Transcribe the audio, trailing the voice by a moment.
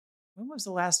When was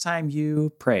the last time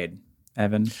you prayed,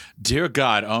 Evan? Dear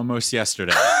God, almost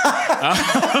yesterday.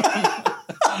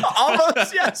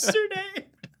 Almost yesterday.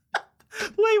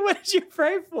 Wait, what did you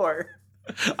pray for?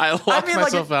 I locked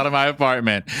myself out of my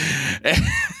apartment.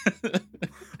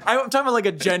 I'm talking about like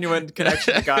a genuine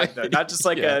connection to God, though, not just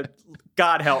like a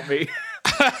God help me.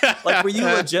 Like, were you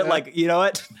legit like, you know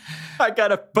what? I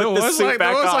gotta put this suit back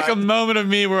on. There was like a moment of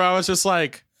me where I was just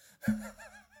like,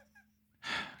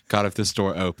 God, if this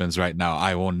door opens right now,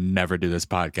 I will never do this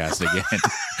podcast again.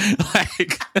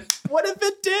 Like, what if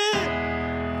it did?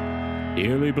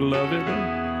 Dearly beloved,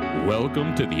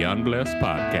 welcome to the Unblessed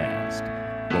Podcast,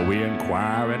 where we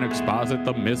inquire and exposit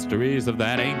the mysteries of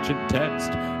that ancient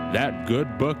text, that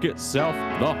good book itself,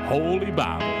 the Holy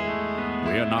Bible.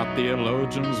 We are not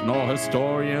theologians nor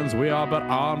historians. We are but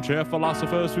armchair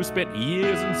philosophers who spent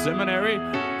years in seminary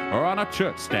or on a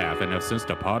church staff and have since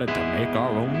departed to make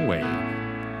our own way.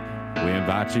 We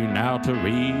invite you now to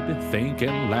read, think,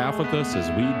 and laugh with us as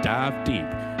we dive deep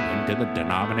into the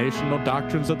denominational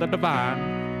doctrines of the divine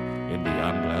in the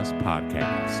Unblessed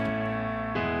Podcast.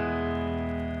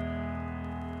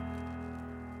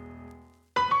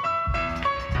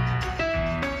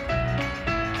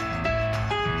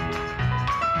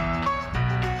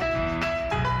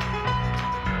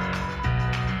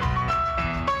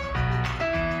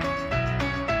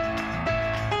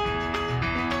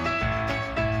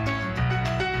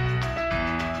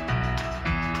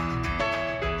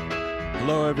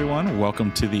 hello, everyone.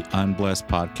 Welcome to the Unblessed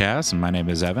Podcast. And my name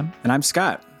is Evan. And I'm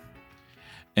Scott.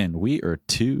 And we are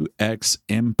 2X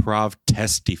improv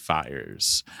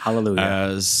testifiers.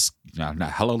 Hallelujah. Not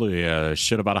hallelujah.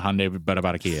 Shit about a Hyundai, but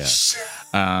about a Kia.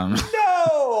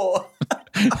 No!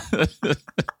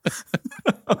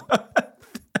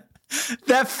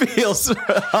 That feels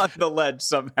on the ledge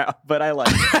somehow, but I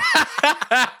like it.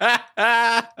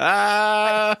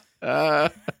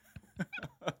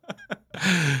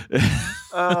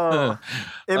 Improv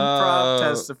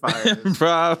testifiers.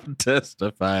 Improv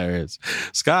testifiers.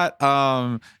 Scott,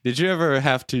 did you ever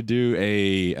have to do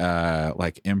a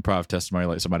like improv testimony?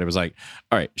 Like somebody was like,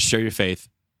 "All right, share your faith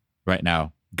right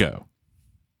now. Go."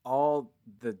 All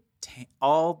the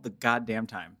goddamn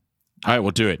time. All right,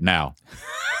 we'll do it now.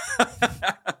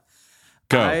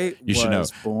 Go. You should know. I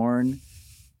was born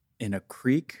in a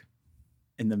creek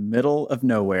in the middle of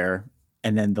nowhere,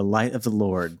 and then the light of the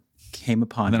Lord came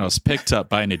upon me. And then I was picked up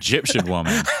by an Egyptian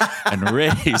woman and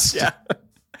raised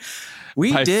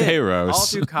by did pharaohs. All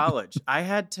through college. I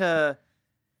had to,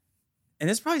 and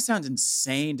this probably sounds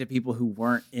insane to people who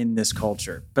weren't in this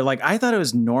culture, but like I thought it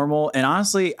was normal, and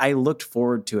honestly, I looked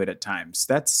forward to it at times.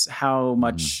 That's how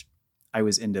much I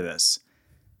was into this.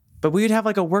 But we would have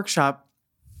like a workshop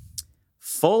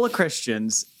full of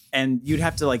Christians, and you'd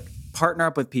have to like partner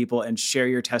up with people and share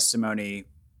your testimony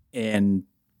in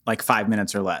like 5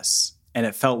 minutes or less. And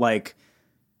it felt like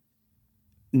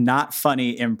not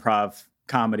funny improv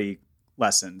comedy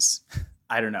lessons.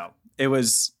 I don't know. It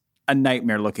was a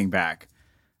nightmare looking back.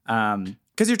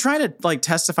 Because you're trying to like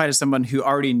testify to someone who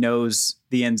already knows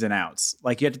the ins and outs.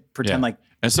 Like you have to pretend like.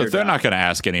 And so they're not going to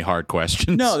ask any hard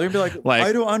questions. No, they're going to be like,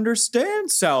 I don't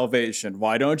understand salvation.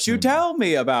 Why don't you tell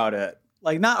me about it?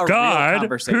 Like not a real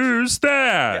conversation. Who's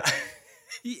that?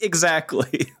 Yeah.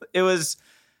 Exactly. It was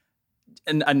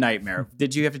a nightmare.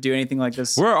 Did you have to do anything like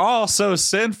this? We're all so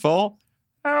sinful.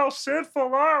 How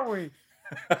sinful are we?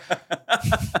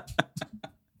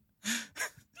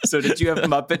 So did you have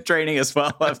Muppet training as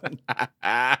well, Evan?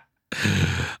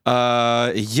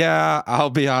 Yeah,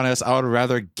 I'll be honest. I would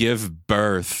rather give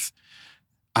birth.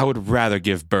 I would rather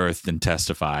give birth than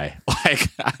testify.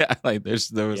 Like,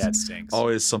 there was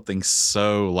always something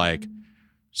so like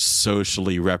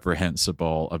socially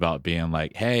reprehensible about being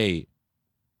like, hey,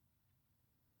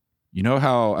 you know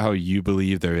how you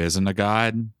believe there isn't a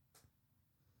God?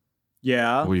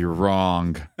 Yeah. Well, you're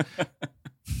wrong.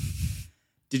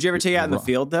 Did you ever take it out in the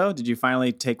field, though? Did you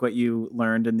finally take what you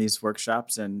learned in these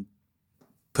workshops and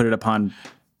put it upon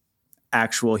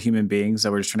actual human beings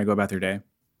that were just trying to go about their day?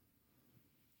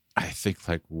 I think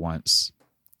like once.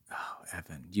 Oh,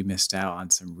 Evan, you missed out on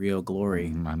some real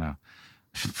glory. I know.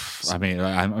 I mean,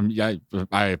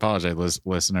 I apologize,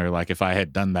 listener. Like if I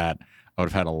had done that, I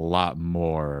would have had a lot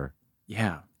more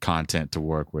content to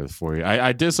work with for you.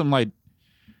 I did some like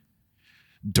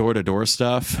door-to-door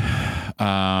stuff.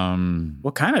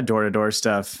 What kind of door-to-door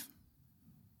stuff?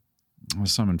 It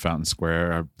was some in Fountain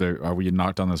Square. We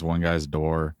knocked on this one guy's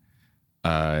door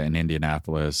in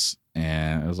Indianapolis,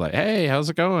 and it was like, hey, how's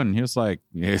it going? He was like,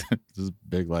 this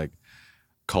big like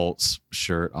Colts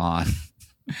shirt on.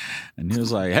 And he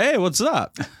was like, hey, what's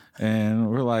up? And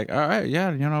we're like, all right,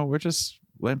 yeah, we're just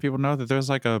letting people know that there's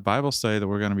like a Bible study that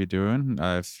we're going to be doing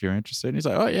if you're interested. And he's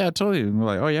like, oh yeah, totally. And we're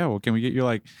like, oh yeah, well, can we get your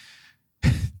like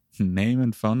name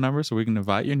and phone number so we can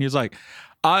invite you? And he's like,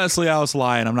 honestly, I was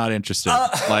lying. I'm not interested.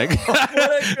 Like,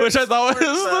 which I thought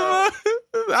was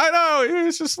I know. He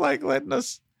was just like letting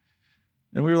us.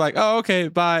 And we were like, oh, okay,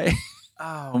 bye.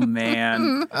 Oh,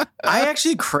 man. I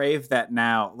actually crave that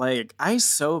now. Like, I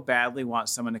so badly want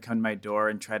someone to come to my door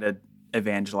and try to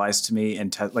evangelize to me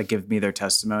and like give me their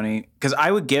testimony, because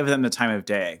I would give them the time of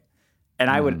day, and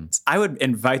I would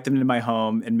invite them to my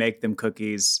home and make them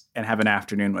cookies and have an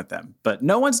afternoon with them. But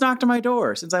no one's knocked on my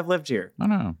door since I've lived here. I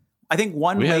know. I think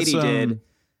one lady did,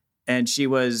 and she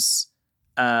was,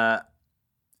 I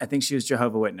think she was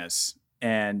Jehovah's Witness,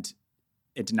 and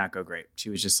it did not go great. She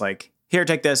was just like, here,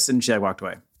 take this, and she like walked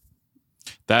away.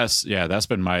 That's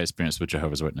been my experience with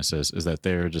Jehovah's Witnesses, is that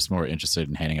they're just more interested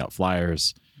in handing out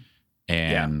flyers.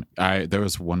 And there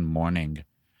was one morning,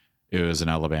 it was in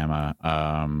Alabama,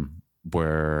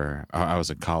 where I was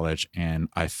in college, and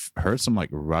I heard some like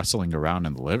rustling around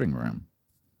in the living room.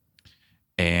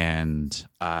 And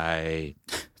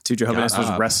two Jehovah's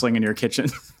Witnesses wrestling in your kitchen.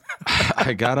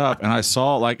 I got up and I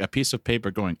saw like a piece of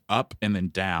paper going up and then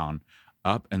down,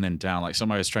 like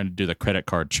somebody was trying to do the credit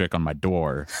card trick on my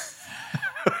door.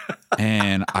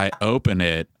 And I open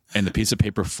it, and the piece of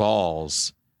paper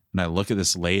falls, and I look at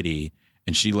this lady,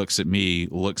 and she looks at me,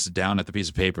 looks down at the piece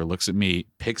of paper, looks at me,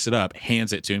 picks it up,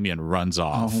 hands it to me, and runs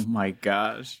off. Oh my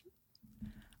gosh.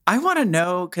 I want to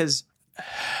know, because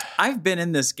I've been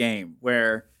in this game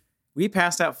where we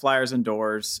passed out flyers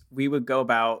indoors. We would go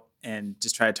about and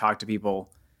just try to talk to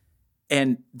people,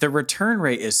 and the return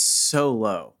rate is so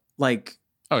low. Like,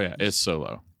 oh yeah, it's so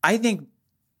low. I think,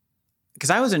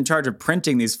 because I was in charge of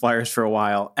printing these flyers for a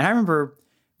while, and I remember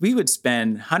we would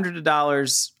spend hundreds of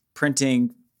dollars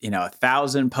printing,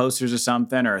 1,000 posters or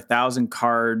something, or 1,000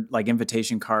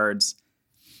 invitation cards.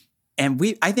 And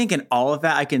I think in all of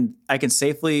that, I can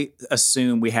safely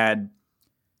assume we had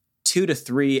 2 to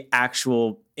 3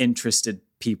 actual interested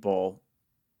people,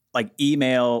 like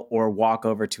email or walk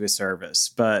over to a service.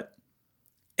 But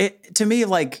to me,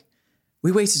 like,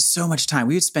 we wasted so much time.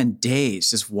 We would spend days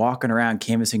just walking around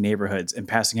canvassing neighborhoods and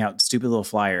passing out stupid little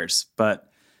flyers. But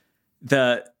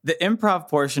the improv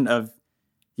portion of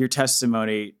your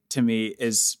testimony to me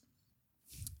is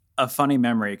a funny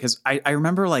memory, because I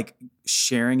remember like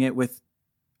sharing it with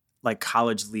like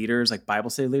college leaders, like Bible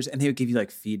study leaders, and they would give you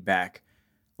like feedback,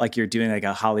 like you're doing like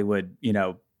a Hollywood,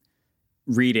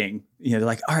 reading. They're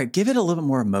like, all right, give it a little bit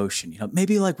more emotion.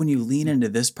 Maybe like when you lean into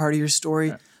this part of your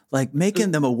story, like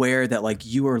making them aware that like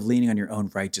you are leaning on your own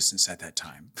righteousness at that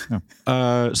time.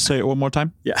 Say it one more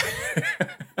time. Yeah.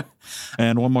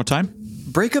 And one more time.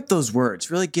 Break up those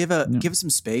words. Really give it some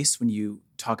space when you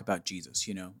talk about Jesus,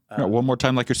 one more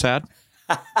time like you're sad.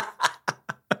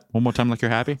 One more time like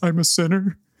you're happy. I'm a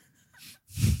sinner.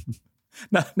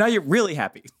 Now you're really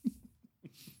happy.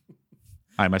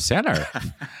 I'm a sinner.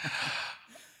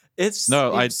 It's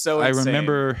so insane. I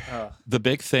remember the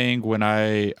big thing when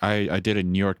I did a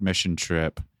New York mission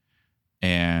trip,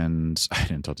 and I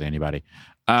didn't talk to anybody.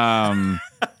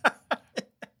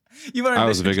 You went on a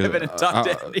mission trip and didn't talk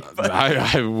to anybody.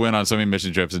 I went on so many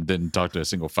mission trips and didn't talk to a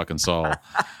single fucking soul.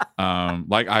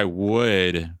 Like I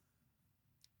would,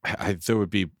 there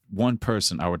would be one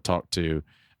person I would talk to,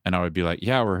 and I would be like,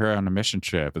 yeah, we're here on a mission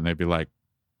trip. And they'd be like,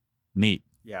 neat.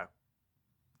 Yeah.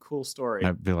 Cool story. And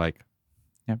I'd be like,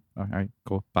 yeah, all right,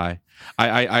 cool, bye.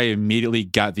 I immediately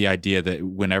got the idea that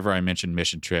whenever I mentioned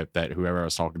mission trip, that whoever I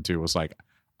was talking to was like,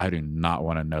 I do not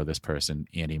want to know this person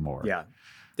anymore. Yeah.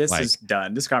 This is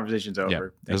done. This conversation's over.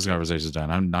 Yeah, this conversation's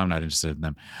done. I'm not interested in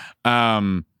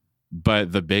them.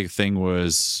 But the big thing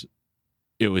was,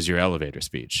 it was your elevator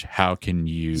speech. How can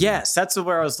you? Yes, that's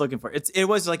where I was looking for. It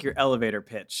was like your elevator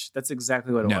pitch. That's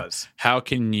exactly what it was. How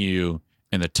can you,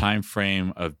 in the time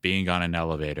frame of being on an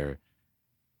elevator,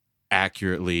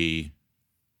 accurately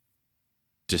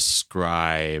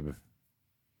describe,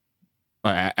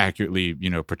 accurately,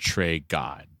 portray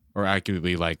God, or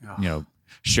accurately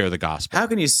share the gospel? How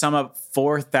can you sum up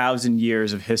 4,000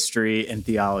 years of history and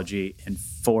theology in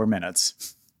 4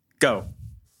 minutes? Go.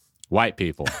 White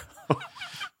people.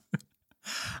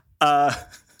 The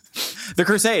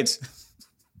Crusades.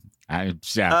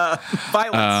 Violence.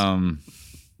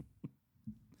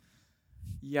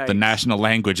 The national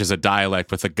language is a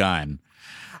dialect with a gun.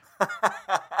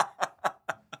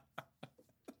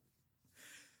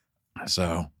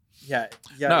 So yeah.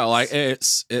 No, like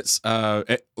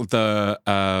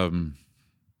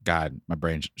God, my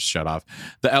brain shut off.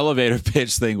 The elevator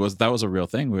pitch thing was a real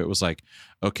thing, where it was like,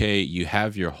 okay, you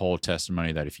have your whole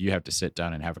testimony that if you have to sit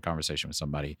down and have a conversation with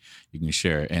somebody, you can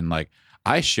share it. And like,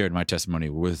 I shared my testimony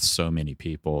with so many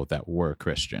people that were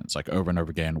Christians, like over and over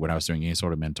again when I was doing any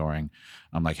sort of mentoring.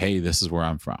 I'm like, hey, this is where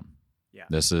I'm from. Yeah.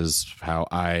 This is how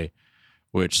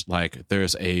which like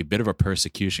there's a bit of a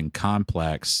persecution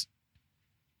complex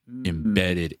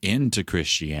embedded into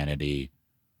Christianity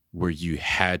where you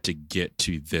had to get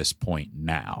to this point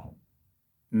now.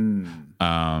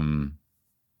 And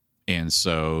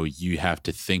so you have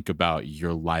to think about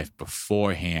your life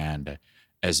beforehand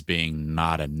as being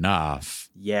not enough.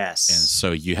 Yes. And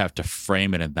so you have to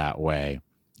frame it in that way.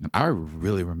 And I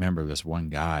really remember this one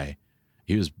guy.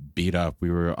 He was beat up. We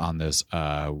were on this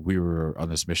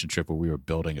mission trip where we were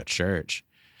building a church.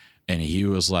 And he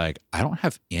was like, I don't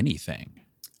have anything.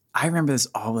 I remember this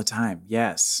all the time.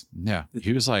 Yes. Yeah.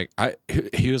 He was like,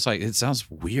 it sounds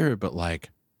weird, but like,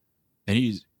 and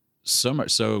he so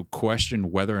much so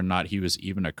questioned whether or not he was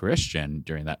even a Christian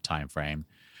during that time frame,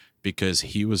 because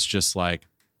he was just like,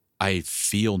 I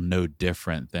feel no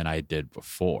different than I did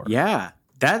before. Yeah,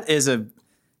 that is a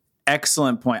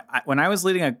excellent point. When I was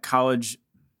leading a college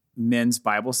men's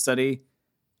Bible study,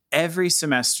 every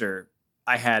semester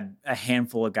I had a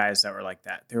handful of guys that were like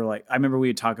that. They were like, I remember we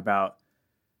would talk about,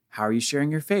 how are you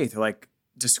sharing your faith? Or like,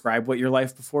 describe what your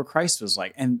life before Christ was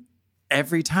like. And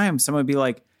every time someone would be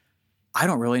like, I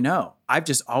don't really know. I've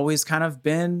just always kind of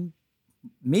been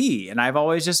me. And I've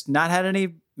always just not had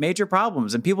any major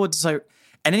problems. And people would just like,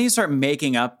 and then you start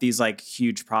making up these like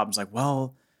huge problems. Like,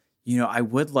 well, I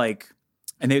would like,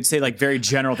 and they would say like very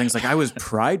general things like I was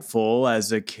prideful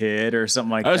as a kid or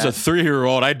something like that. As a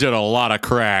 3-year-old, I did a lot of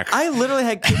crack. I literally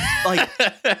had like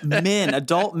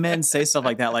adult men say stuff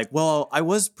like that. Like, well, I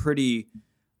was pretty,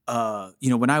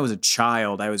 when I was a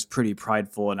child, I was pretty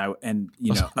prideful and I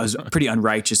was pretty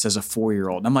unrighteous as a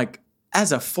 4-year-old. And I'm like,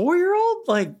 as a 4-year-old,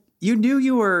 like you knew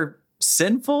you were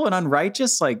sinful and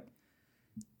unrighteous. Like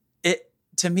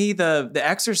to me, the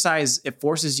exercise, it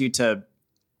forces you to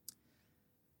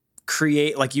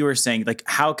create, like you were saying, like,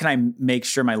 how can I make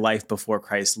sure my life before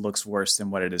Christ looks worse than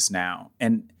what it is now?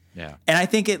 And I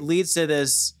think it leads to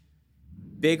this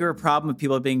bigger problem of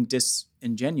people being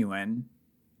disingenuine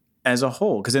as a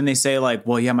whole. Because then they say like,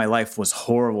 well, yeah, my life was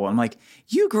horrible. I'm like,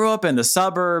 you grew up in the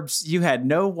suburbs. You had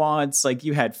no wants. Like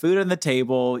you had food on the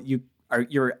table.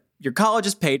 Your college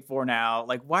is paid for now.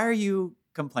 Like, why are you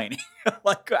complaining?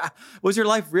 Like, was your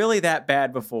life really that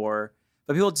bad before?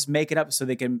 But people just make it up so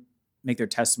they can make their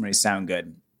testimony sound good.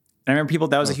 And I remember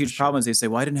that was a huge problem. Is they say,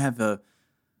 well, I didn't have a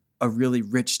really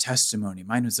rich testimony.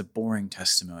 Mine was a boring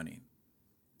testimony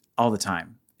all the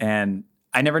time. And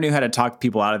I never knew how to talk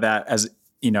people out of that as,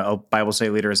 a Bible study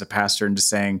leader, as a pastor, and just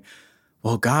saying,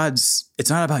 well, it's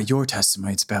not about your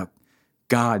testimony. It's about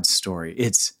God's story.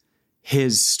 It's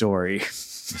his story.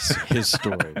 It's his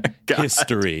story.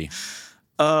 History.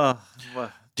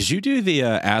 Did you do the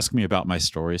ask me about my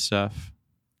story stuff?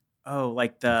 Oh,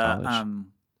 like the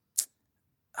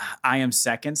I am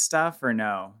second stuff, or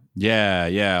no?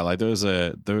 Yeah. Like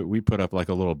we put up like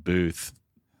a little booth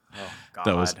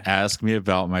that was ask me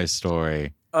about my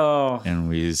story. Oh. And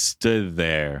we stood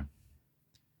there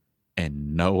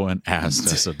and no one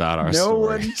asked us about our stories. No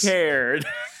one cared.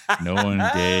 No one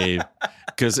gave,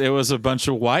 because it was a bunch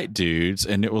of white dudes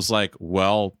and it was like,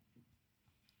 well,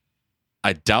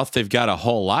 I doubt they've got a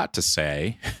whole lot to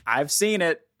say. I've seen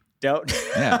it. Don't.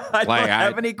 Yeah, I don't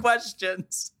have any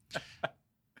questions.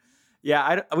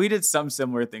 Yeah, we did some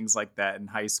similar things like that in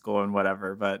high school and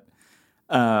whatever. But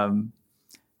I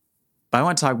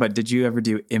want to talk about, did you ever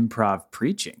do improv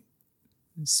preaching?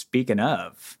 Speaking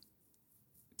of,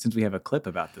 since we have a clip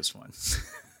about this one.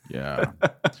 Yeah.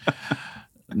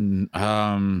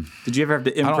 Did you ever have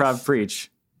to improv preach?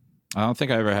 I don't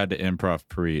think I ever had to improv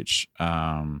preach.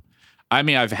 I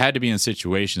mean, I've had to be in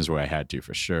situations where I had to,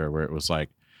 for sure, where it was like,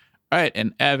 all right,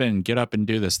 and Evan, get up and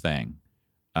do this thing.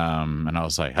 And I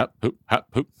was like, hop, hoop, hop,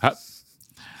 hoop, hop.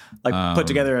 Like put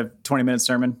together a 20-minute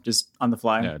sermon just on the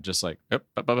fly? Yeah, just like, up.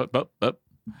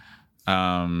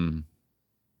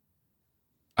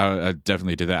 I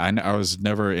definitely did that. I was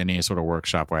never in any sort of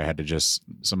workshop where I had to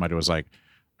somebody was like,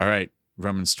 all right,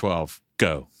 Romans 12,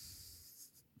 go.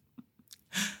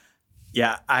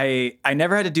 Yeah, I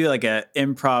never had to do like a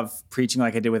improv preaching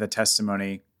like I did with a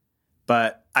testimony,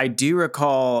 but I do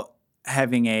recall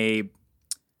having a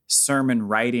sermon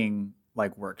writing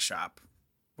like workshop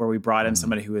where we brought in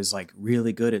somebody who was like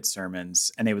really good at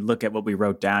sermons, and they would look at what we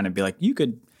wrote down and be like, you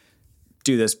could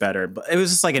do this better. But it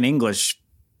was just like an English,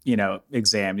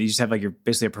 exam. You just have like, you're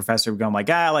basically a professor going like,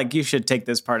 like you should take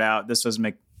this part out. This doesn't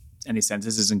make any sense.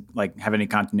 This isn't like have any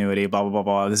continuity, blah, blah, blah,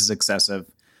 blah. This is excessive.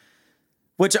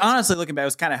 Which honestly, looking back,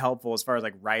 was kind of helpful as far as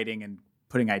like writing and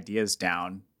putting ideas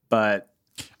down. But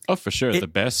Oh, for sure. The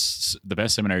best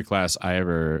seminary class I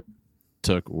ever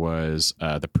took was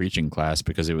the preaching class,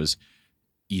 because it was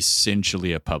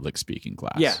essentially a public speaking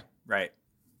class. Yeah, right.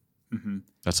 Mm-hmm.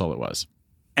 That's all it was.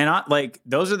 And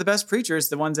those are the best preachers,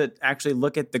 the ones that actually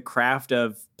look at the craft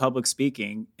of public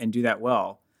speaking and do that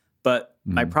well. But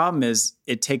my problem is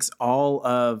it takes all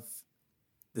of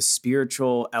the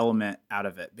spiritual element out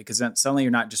of it, because then suddenly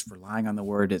you're not just relying on the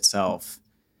word itself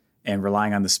and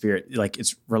relying on the Spirit. Like,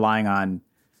 it's relying on,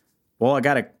 well, I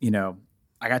got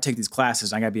to take these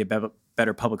classes. And I got to be a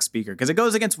better public speaker, because it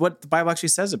goes against what the Bible actually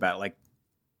says about it. Like,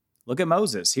 look at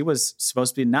Moses. He was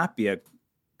supposed to not be a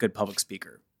good public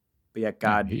speaker, but yet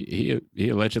God, he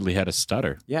allegedly had a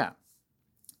stutter. Yeah.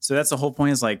 So that's the whole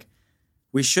point, is like,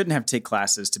 we shouldn't have to take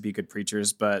classes to be good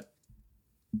preachers, but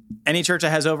any church that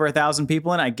has over 1,000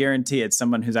 people in, I guarantee it's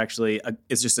someone who's actually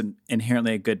is just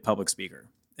inherently a good public speaker.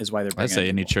 Is why they're bringing I'd say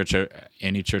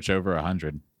any church over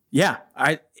 100. Yeah,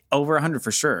 over 100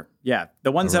 for sure. Yeah,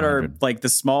 the ones over that 100. Are like the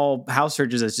small house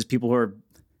churches, it's just people who are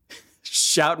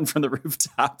shouting from the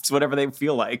rooftops, whatever they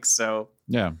feel like. So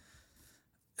yeah,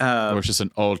 or it's just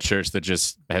an old church that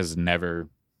just has never.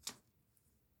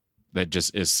 That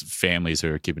just is families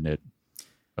who are keeping it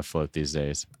afloat these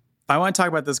days. I want to talk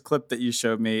about this clip that you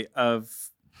showed me of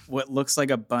what looks like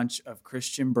a bunch of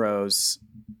Christian bros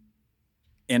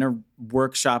in a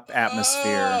workshop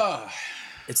atmosphere.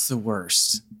 It's the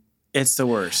worst. It's the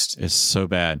worst. It's so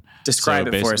bad. Describe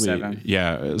it for us, Evan.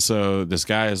 Yeah. So this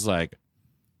guy is like,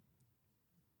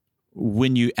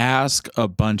 when you ask a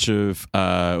bunch of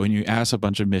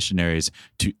missionaries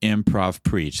to improv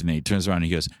preach, and then he turns around and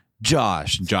he goes,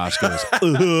 Josh. And Josh goes,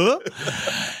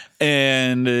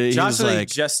 And Josh like,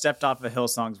 just stepped off of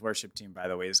Hillsong's worship team, by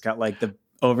the way. He's got like the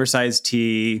oversized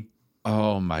tee.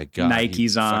 Oh my God.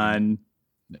 Nikes on.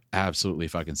 Absolutely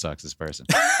fucking sucks, this person.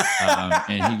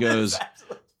 And he goes,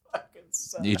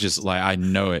 he just like, I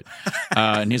know it.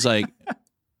 And he's like,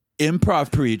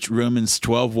 improv preach Romans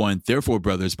 12:1. Therefore,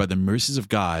 brothers, by the mercies of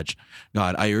God,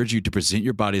 I urge you to present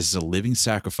your bodies as a living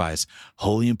sacrifice,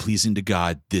 holy and pleasing to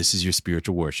God. This is your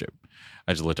spiritual worship.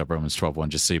 I just looked up Romans 12:1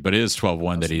 just to see, but it is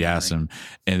 12:1 that he asked him.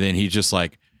 And then he's just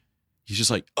like,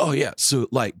 oh yeah. So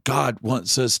like God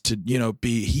wants us to,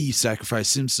 he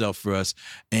sacrificed himself for us,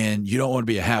 and you don't want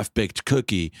to be a half-baked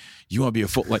cookie. You want to be a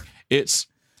full, like,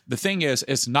 the thing is,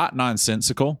 it's not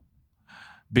nonsensical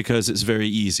because it's very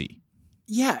easy.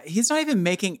 Yeah, he's not even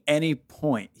making any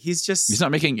point. He's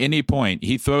not making any point.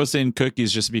 He throws in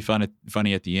cookies just to be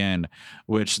funny at the end,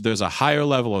 which there's a higher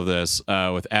level of this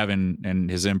with Evan and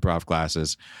his improv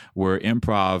classes, where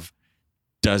improv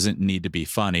doesn't need to be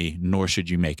funny, nor should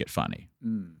you make it funny.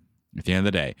 At the end of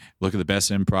the day, look at the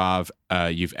best improv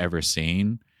you've ever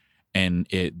seen, and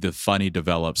the funny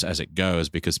develops as it goes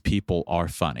because people are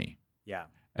funny. Yeah.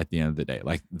 At the end of the day,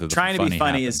 like trying to be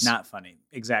funny is not funny.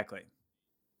 Exactly.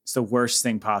 It's the worst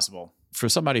thing possible. For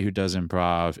somebody who does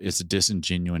improv, it's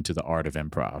disingenuous to the art of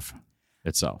improv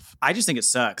itself. I just think it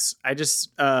sucks.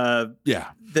 The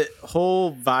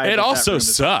whole vibe. It also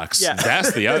sucks. Yeah.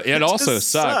 That's it also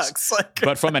sucks.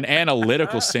 But from an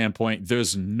analytical standpoint,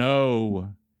 there's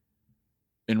no,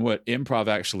 in what improv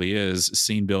actually is,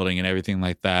 scene building and everything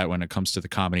like that, when it comes to the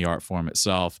comedy art form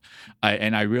itself.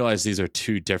 I realize these are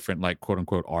two different, like, quote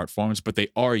unquote art forms, but they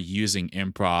are using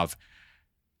improv.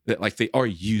 That, like, they are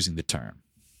using the term.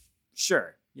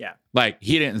 Sure. Yeah. Like,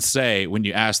 he didn't say when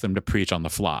you asked them to preach on the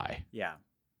fly. Yeah.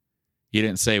 He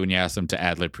didn't say when you asked them to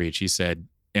ad-lib preach. He said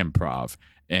improv.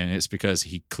 And it's because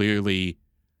he clearly,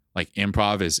 like,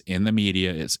 improv is in the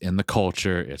media. It's in the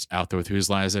culture. It's out there with Whose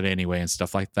Line Is It Anyway and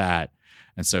stuff like that.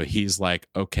 And so he's like,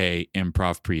 okay,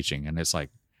 improv preaching. And it's like,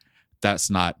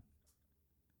 that's not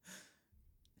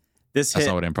what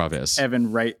improv is.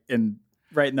 Evan, right in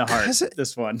the heart.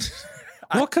 This one.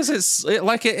 Well, because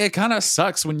it kind of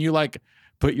sucks when you like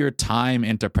put your time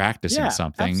into practicing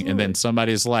something, absolutely. And then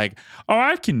somebody's like, "Oh,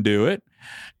 I can do it,"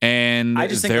 and I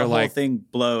just think the whole thing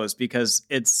blows because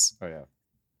it's. Oh yeah.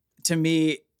 To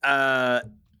me,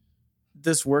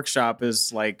 this workshop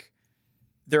is like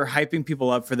they're hyping people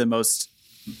up for the most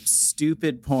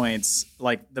stupid points,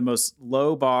 like the most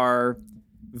low bar,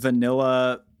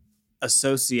 vanilla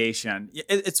association.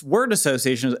 It's word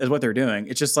association is what they're doing.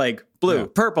 It's just like blue,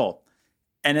 purple.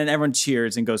 And then everyone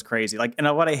cheers and goes crazy. Like,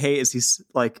 and what I hate is he's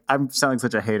like, I'm sounding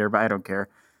such a hater, but I don't care.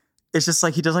 It's just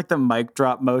like he does like the mic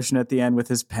drop motion at the end with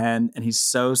his pen, and he's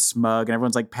so smug, and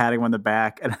everyone's like patting him on the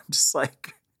back, and I'm just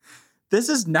like, this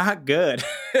is not good.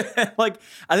 Like,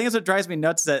 I think that's what drives me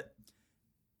nuts, that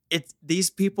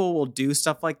these people will do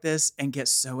stuff like this and get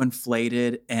so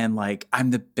inflated and like,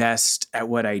 I'm the best at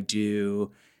what I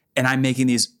do, and I'm making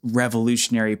these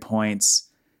revolutionary points.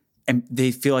 and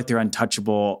they feel like they're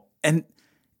untouchable. And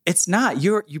it's not.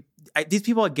 These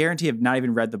people, I guarantee, have not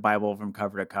even read the Bible from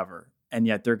cover to cover, and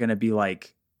yet they're going to be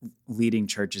like leading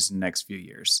churches in the next few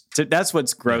years. So that's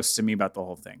what's gross to me about the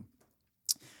whole thing.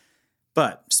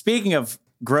 But speaking of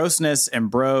grossness and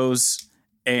bros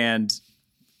and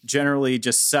generally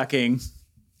just sucking,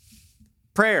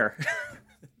 prayer.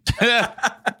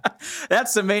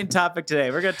 That's the main topic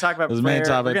today. We're going to talk about prayer.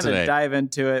 We're going to dive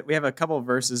into it. We have a couple of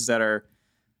verses that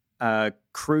are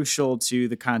crucial to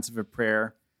the concept of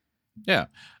prayer. Yeah.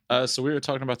 So we were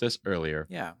talking about this earlier.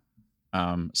 Yeah.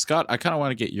 Scott, I kind of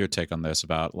want to get your take on this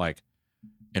about like,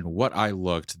 in what I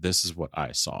looked, this is what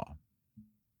I saw.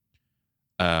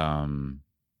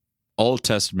 Old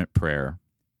Testament prayer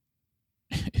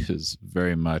is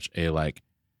very much a like,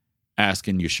 ask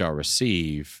and you shall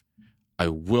receive. I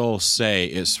will say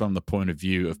it's from the point of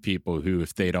view of people who,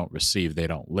 if they don't receive, they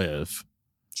don't live.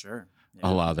 Sure. Yeah.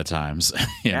 A lot of the times,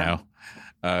 you know,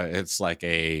 it's like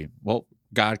well,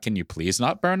 God, can you please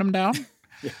not burn them down?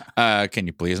 Yeah. Can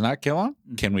you please not kill them?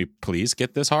 Mm-hmm. Can we please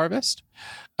get this harvest?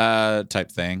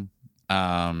 Type thing.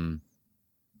 So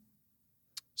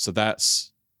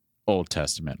that's Old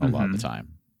Testament a lot of the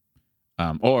time.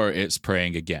 Or it's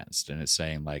praying against, and it's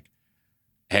saying like,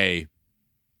 hey,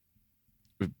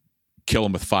 kill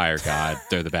them with fire, God.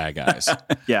 They're the bad guys.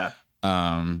 Yeah.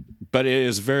 But it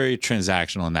is very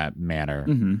transactional in that manner.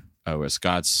 Where it's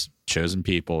God's chosen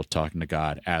people talking to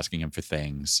God, asking him for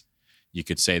things. You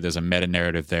could say there's a meta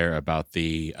narrative there about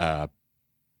the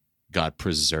God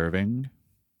preserving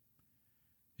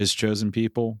his chosen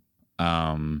people.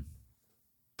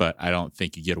 But I don't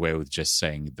think you get away with just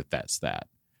saying that that's that.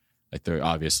 Like there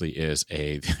obviously is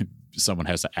someone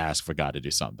has to ask for God to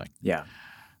do something. Yeah.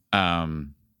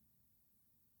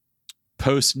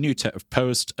 Post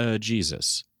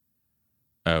Jesus,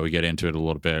 we get into it a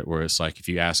little bit where it's like, if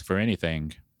you ask for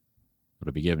anything,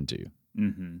 it'll be given to you.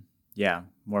 Mm-hmm. Yeah.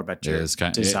 More about your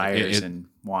desires and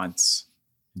wants.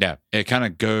 Yeah. It kind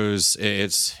of goes,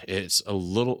 it's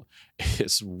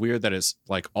weird that it's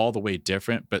like all the way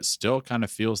different, but still kind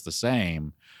of feels the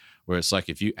same, where it's like,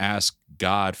 if you ask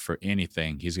God for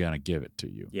anything, he's going to give it to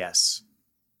you. Yes.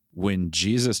 When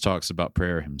Jesus talks about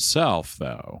prayer himself,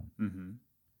 though,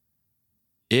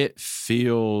 it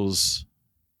feels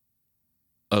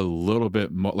a little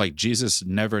bit more like Jesus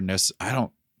never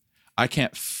I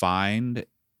can't find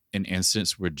an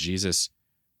instance where Jesus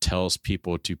tells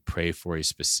people to pray for a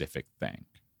specific thing.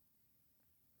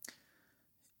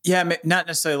 Yeah, not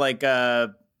necessarily like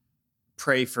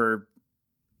pray for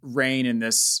rain in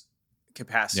this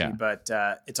capacity, but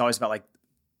it's always about like,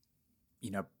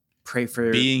 pray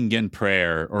for being in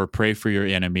prayer, or pray for your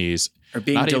enemies, or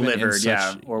being delivered,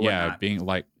 or whatnot. Being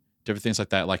like different things like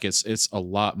that. Like it's a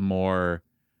lot more.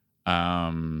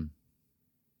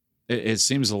 It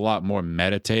seems a lot more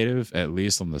meditative, at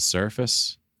least on the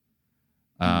surface,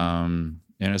 in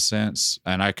a sense.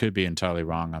 And I could be entirely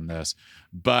wrong on this,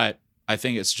 but I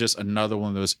think it's just another one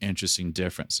of those interesting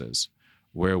differences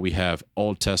where we have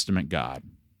Old Testament God,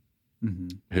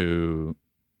 who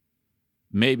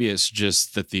maybe it's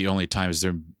just that the only times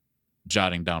they're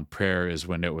jotting down prayer is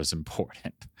when it was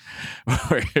important,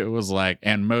 where it was like,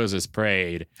 and Moses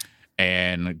prayed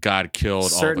and God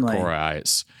killed all the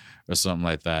Korhites or something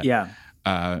like that. Yeah.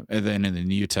 And then in the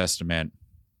New Testament,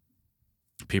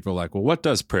 people are like, well, what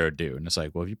does prayer do? And it's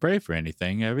like, well, if you pray for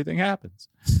anything, everything happens.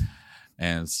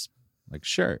 And it's like,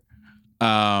 sure.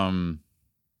 I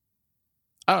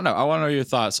don't know. I want to know your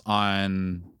thoughts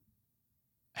on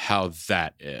how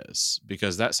that is,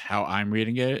 because that's how I'm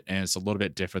reading it, and it's a little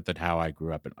bit different than how I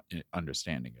grew up in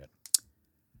understanding it.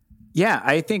 Yeah,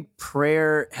 I think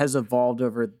prayer has evolved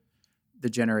over the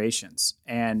generations,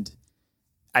 and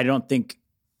I think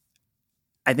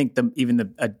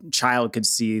a child could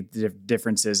see the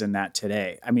differences in that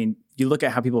today. I mean, you look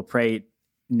at how people pray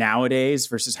nowadays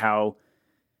versus how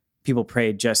people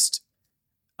prayed just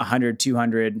 100,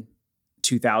 200,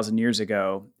 2,000 years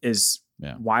ago is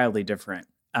wildly different.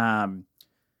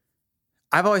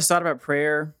 I've always thought about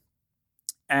prayer,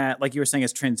 like you were saying,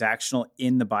 as transactional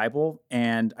in the Bible.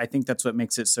 And I think that's what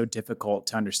makes it so difficult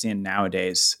to understand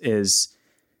nowadays is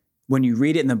when you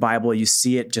read it in the Bible, you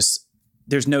see it just,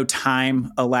 there's no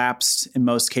time elapsed in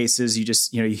most cases. You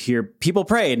just, you hear people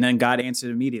pray and then God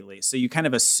answered immediately. So you kind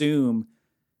of assume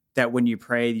that when you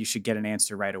pray, you should get an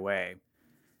answer right away.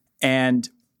 And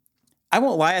I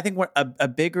won't lie, I think what a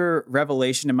bigger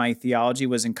revelation in my theology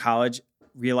was in college,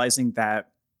 realizing that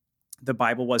the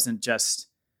Bible wasn't just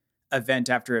event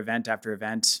after event after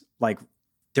event. Like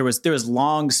there was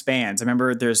long spans. I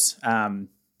remember there's a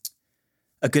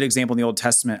good example in the Old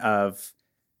Testament of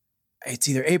it's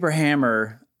either Abraham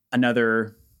or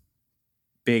another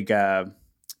big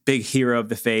hero of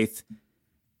the faith.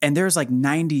 And there's like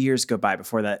 90 years go by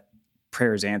before that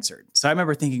prayer is answered. So I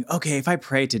remember thinking, okay, if I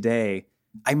pray today,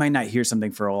 I might not hear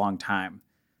something for a long time.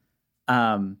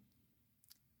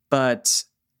 But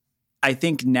I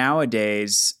think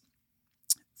nowadays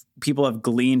people have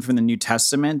gleaned from the New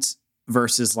Testament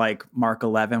verses like Mark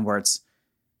 11, where it's,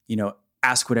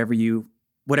 ask whatever you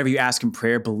ask in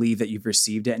prayer, believe that you've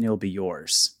received it and it'll be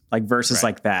yours. Like verses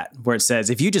like that, where it says,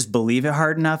 if you just believe it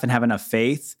hard enough and have enough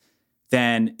faith,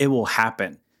 then it will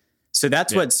happen. So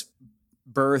that's what's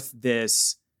birthed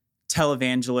this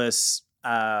televangelist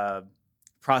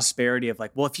prosperity of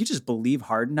like, well, if you just believe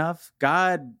hard enough,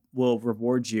 God will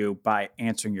reward you by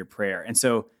answering your prayer. And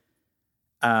so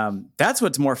that's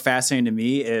what's more fascinating to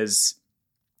me is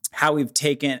how we've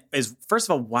taken is, first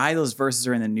of all, why those verses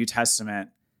are in the New Testament.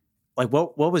 Like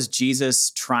what was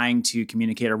Jesus trying to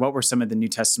communicate, or what were some of the New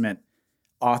Testament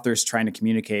authors trying to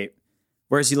communicate?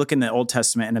 Whereas you look in the Old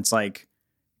Testament and it's like,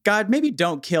 God, maybe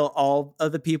don't kill all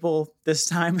of the people this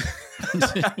time.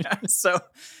 So,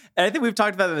 and I think we've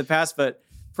talked about it in the past, but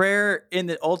prayer in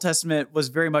the Old Testament was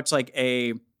very much like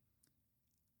a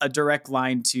direct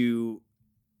line to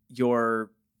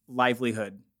your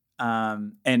livelihood.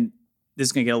 And this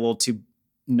is going to get a little too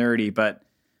nerdy, but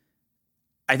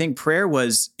I think prayer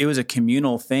was a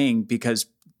communal thing because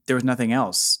there was nothing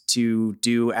else to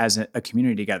do as a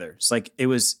community together. It's like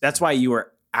that's why you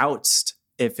were ousted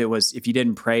if you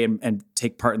didn't pray and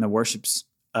take part in the worships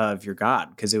of your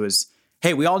God, because it was,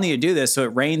 hey, we all need to do this so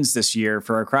it rains this year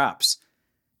for our crops.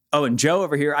 Oh, and Joe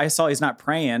over here, I saw he's not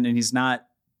praying and he's not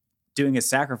doing his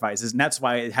sacrifices, and that's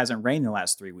why it hasn't rained the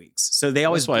last 3 weeks. So they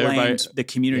always blamed the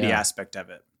community aspect of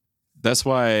it. That's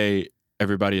why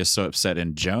everybody is so upset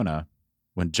in Jonah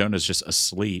when Jonah's just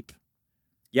asleep.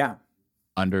 Yeah.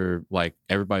 Under, like,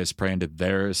 everybody's praying to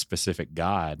their specific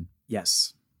God.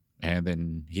 Yes. And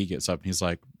then he gets up and he's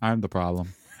like, I'm the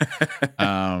problem.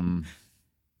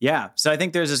 Yeah. So I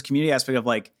think there's this community aspect of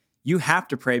like, you have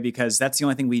to pray because that's the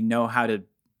only thing we know how to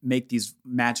make these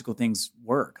magical things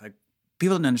work. Like,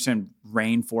 people don't understand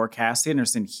rain forecasts. They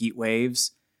understand heat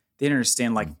waves. They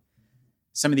understand like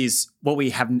some of these, what we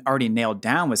have already nailed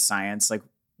down with science. Like,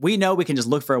 we know we can just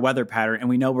look for a weather pattern and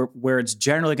we know where it's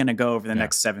generally going to go over the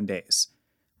next 7 days.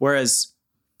 Whereas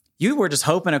you were just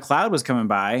hoping a cloud was coming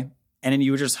by, and then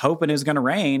you were just hoping it was going to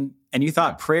rain, and you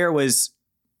thought prayer was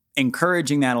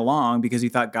encouraging that along because you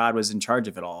thought God was in charge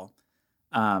of it all.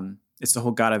 It's the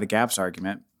whole God of the gaps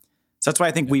argument. So that's why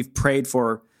I think we've prayed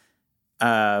for,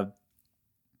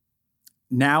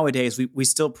 nowadays, we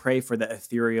still pray for the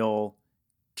ethereal,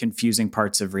 confusing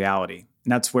parts of reality.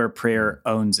 And that's where prayer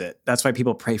owns it. That's why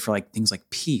people pray for like things like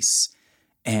peace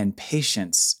and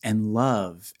patience and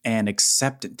love and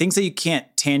acceptance, things that you can't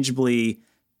tangibly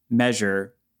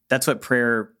measure. That's what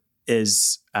prayer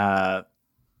is a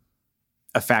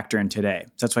factor in today.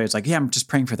 So that's why it's like, yeah, I'm just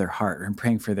praying for their heart, or I'm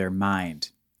praying for their mind.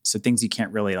 So things you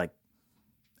can't really like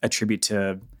attribute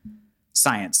to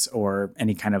science or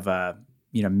any kind of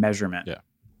measurement. Yeah.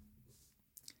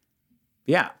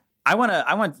 Yeah.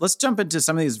 Let's jump into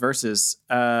some of these verses.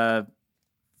 1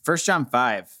 John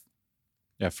 5.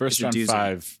 Yeah, 1 John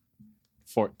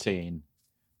 5:14.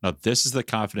 Now, this is the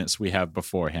confidence we have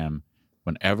before him.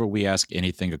 Whenever we ask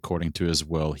anything according to his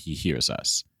will, he hears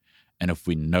us. And if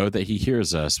we know that he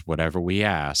hears us, whatever we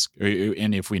ask,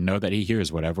 and if we know that he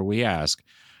hears whatever we ask,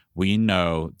 we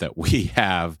know that we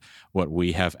have what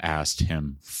we have asked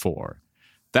him for.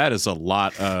 That is a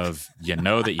lot of you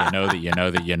know that you know that you know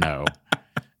that you know.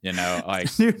 You know,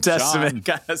 like New Testament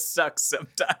kind of sucks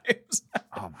sometimes.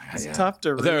 Oh my God, it's tough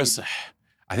to read.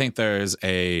 I think there's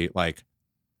the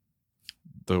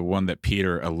one that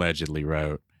Peter allegedly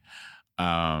wrote.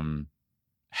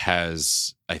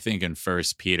 Has, I think in 1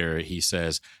 Peter, he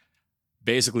says,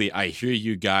 basically, I hear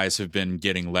you guys have been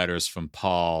getting letters from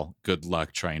Paul. Good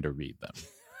luck trying to read them.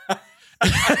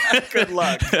 Good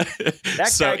luck.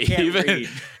 That guy can't read.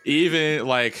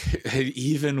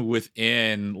 Even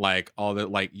within like all the,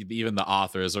 like even the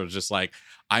authors are just like,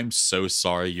 I'm so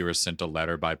sorry you were sent a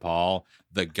letter by Paul.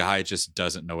 The guy just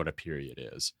doesn't know what a period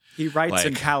is. He writes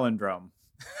in palindrome.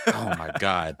 Oh my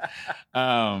God.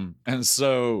 And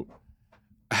so,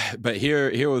 but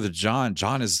here with John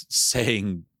is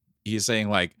saying, he's saying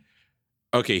like,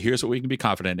 okay, here's what we can be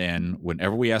confident in.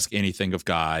 Whenever we ask anything of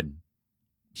God,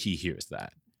 he hears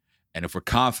that. And if we're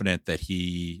confident that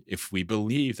if we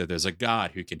believe that there's a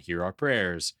God who can hear our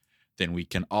prayers, then we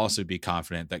can also be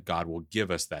confident that God will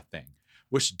give us that thing,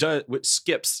 which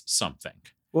skips something.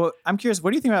 Well, I'm curious,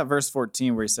 what do you think about verse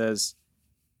 14 where he says,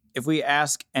 if we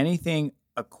ask anything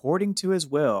according to his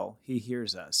will, he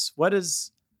hears us? What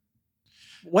is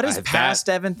What does past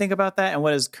Evan think about that? And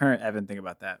what does current Evan think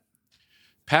about that?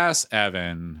 Past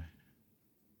Evan,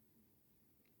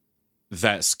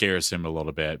 that scares him a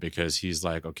little bit because he's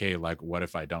like, okay, like, what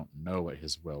if I don't know what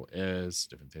his will is?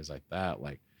 Different things like that.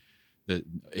 Like,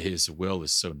 his will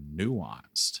is so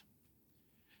nuanced.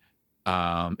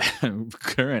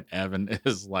 Current Evan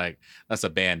is like, that's a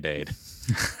Band-Aid.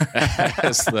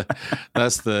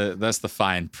 that's the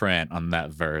fine print on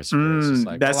that verse.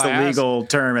 Like, that's the legal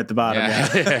term at the bottom.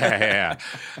 Yeah.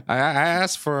 I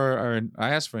asked for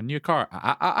a new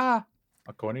car.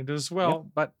 According to his will,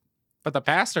 but the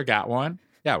pastor got one.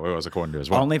 Yeah, it was according to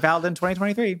his will. Only valid in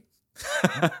 2023.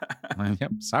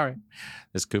 Yep. Sorry,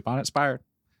 this coupon expired.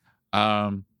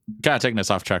 Kind of taking us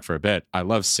off track for a bit. I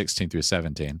love 16 through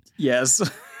 17. Yes.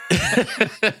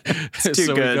 It's too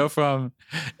so good. We go from,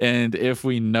 and if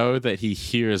we know that he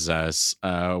hears us,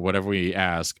 whatever we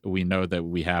ask, we know that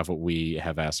we have what we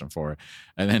have asked him for.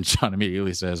 And then John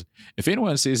immediately says, if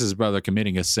anyone sees his brother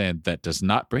committing a sin that does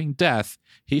not bring death,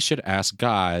 he should ask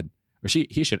God, or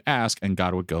he should ask, and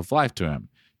God would give life to him.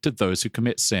 To those who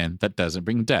commit sin that doesn't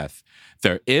bring death.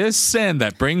 There is sin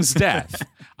that brings death.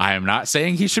 I am not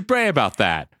saying he should pray about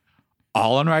that.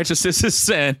 All unrighteousness is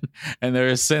sin, and there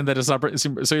is sin that is not.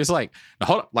 So he's like, now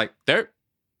hold up, like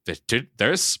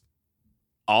there's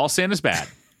all sin is bad.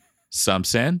 Some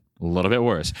sin, a little bit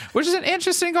worse, which is an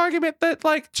interesting argument that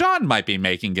like John might be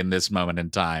making in this moment in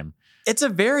time. It's a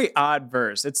very odd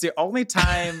verse. It's the only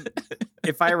time,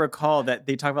 if I recall, that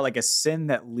they talk about like a sin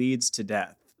that leads to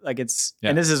death. Like it's,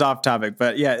 and this is off topic,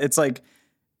 but yeah, it's like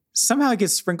somehow it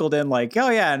gets sprinkled in like,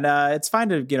 oh yeah, and it's fine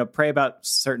to, pray about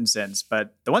certain sins,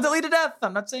 but the ones that lead to death,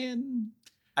 I'm not saying,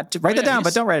 write that down,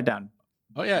 but don't write it down.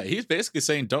 Oh yeah. He's basically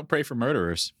saying, don't pray for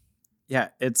murderers. Yeah.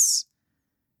 That's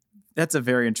a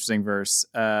very interesting verse.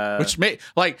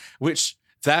 Which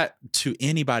that to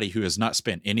anybody who has not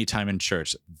spent any time in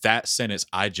church, that sentence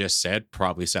I just said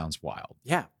probably sounds wild.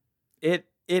 Yeah, it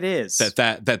is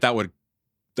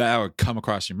that would come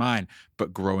across your mind,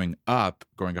 but growing up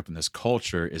in this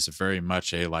culture is very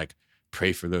much a like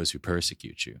pray for those who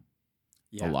persecute you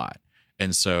a lot.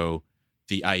 And so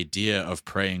the idea of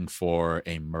praying for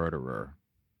a murderer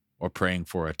or praying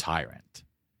for a tyrant,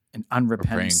 an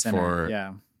unrepentant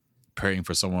sinner, praying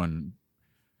for someone.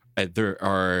 There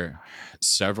are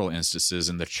several instances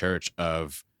in the church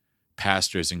of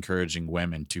pastors encouraging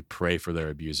women to pray for their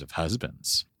abusive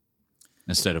husbands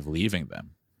instead of leaving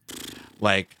them.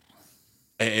 Like,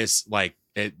 it's like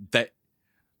that.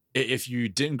 If you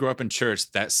didn't grow up in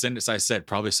church, that sentence I said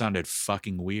probably sounded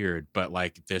fucking weird. But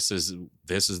like, this is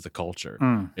the culture.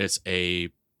 There's a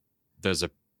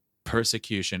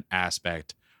persecution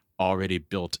aspect already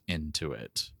built into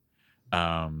it.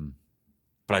 But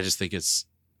I just think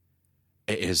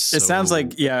it sounds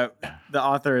like the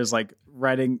author is like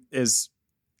writing is.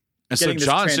 And so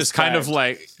John's just kind of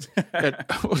like,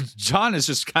 John is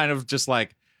just kind of just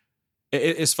like.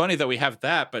 It's funny that we have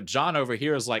that, but John over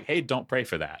here is like, hey, don't pray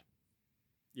for that.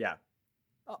 Yeah.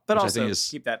 But which also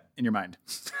keep that in your mind.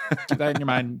 Keep that in your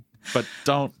mind, but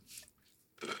don't.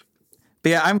 But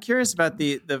yeah, I'm curious about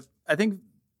I think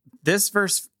this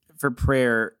verse for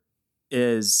prayer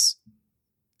is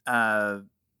the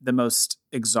most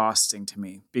exhausting to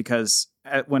me because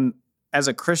as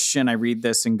a Christian, I read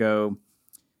this and go,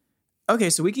 okay,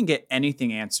 so we can get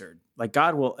anything answered. Like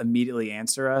God will immediately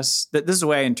answer us. This is the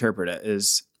way I interpret it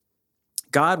is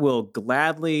God will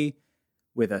gladly,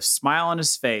 with a smile on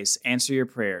his face, answer your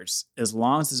prayers as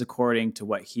long as it's according to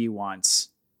what he wants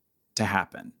to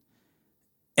happen.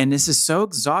 And this is so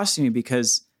exhausting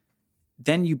because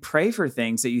then you pray for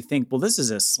things that you think, well, this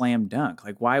is a slam dunk.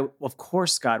 Like why? Of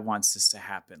course God wants this to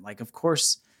happen. Like, of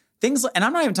course things, and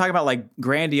I'm not even talking about like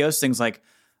grandiose things like,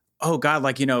 oh God,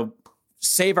 like,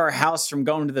 save our house from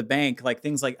going to the bank, like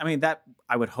things like, I mean, that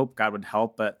I would hope God would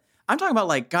help, but I'm talking about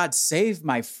like, God, save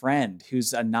my friend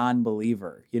who's a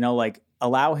non-believer, like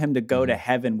allow him to go to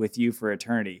heaven with you for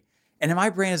eternity. And in my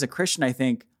brain as a Christian, I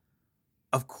think,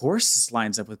 of course this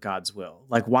lines up with God's will.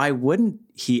 Like, why wouldn't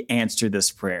he answer this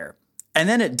prayer? And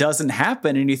then it doesn't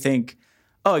happen. And you think,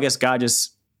 oh, I guess God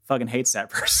just fucking hates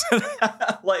that person.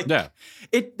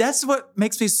 That's what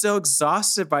makes me so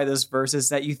exhausted by this verse is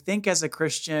that you think as a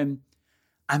Christian,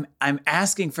 I'm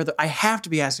asking I have to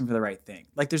be asking for the right thing.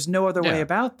 Like there's no other way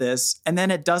about this. And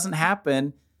then it doesn't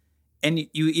happen. And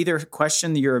you either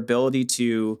question your ability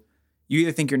you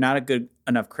either think you're not a good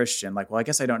enough Christian. Like, well, I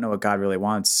guess I don't know what God really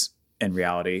wants in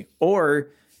reality. Or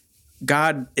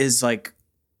God is like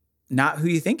not who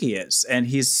you think he is. And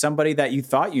he's somebody that you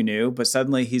thought you knew, but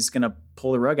suddenly he's going to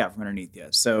pull the rug out from underneath you.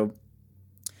 So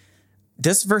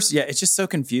this verse, it's just so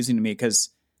confusing to me because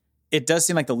it does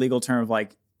seem like the legal term of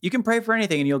like, you can pray for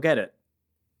anything and you'll get it,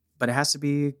 but it has to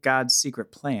be God's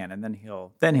secret plan, and then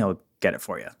he'll get it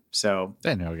for you. So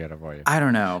then he'll get it for you. I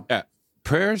don't know. Yeah,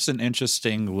 prayer's an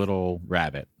interesting little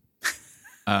rabbit.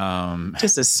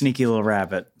 Just a sneaky little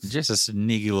rabbit. Just a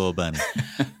sneaky little bunny.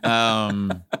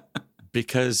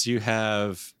 Because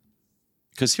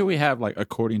here we have, like,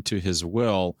 according to his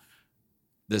will,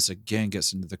 this again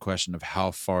gets into the question of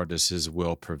how far does his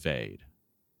will pervade?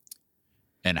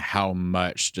 And how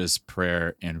much does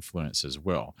prayer influence his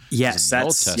will? Yes,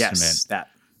 that.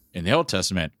 In the Old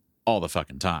Testament, all the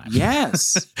fucking time.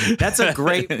 Yes, that's a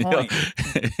great point.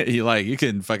 You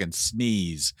can fucking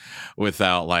sneeze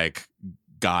without, like,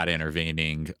 God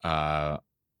intervening on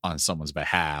someone's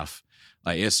behalf.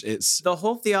 Like, it's the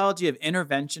whole theology of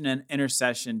intervention and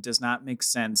intercession does not make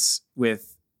sense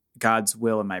with God's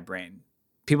will in my brain.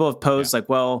 People have posed like,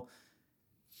 well,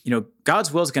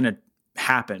 God's will is going to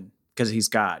happen because he's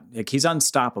God. Like, he's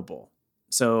unstoppable.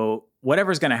 So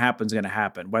whatever's going to happen is going to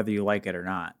happen, whether you like it or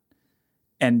not.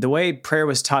 And the way prayer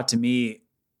was taught to me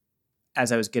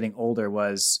as I was getting older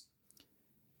was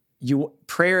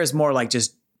prayer is more like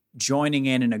just joining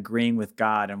in and agreeing with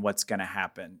God and what's going to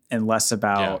happen, and less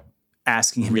about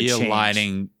asking him to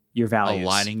change your values.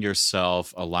 Aligning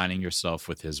yourself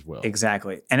with his will.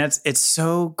 Exactly. And it's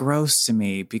so gross to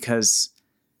me because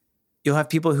you'll have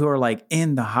people who are like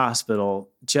in the hospital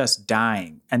just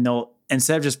dying, and they'll,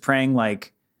 instead of just praying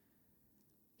like,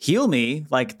 heal me,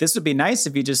 like, this would be nice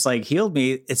if you just like healed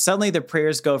me, it's suddenly the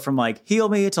prayers go from like, heal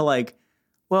me, to like,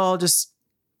 well, just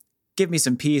give me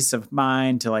some peace of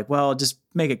mind, to like, well, just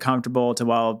make it comfortable, to,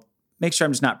 well, make sure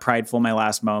I'm just not prideful in my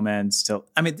last moments, to,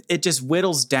 I mean, it just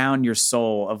whittles down your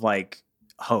soul of like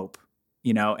hope,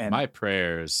 and my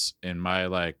prayers in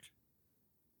my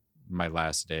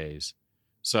last days.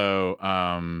 So,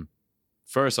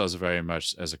 first I was very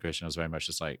much, as a Christian, I was very much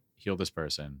just like, heal this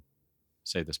person,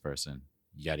 save this person,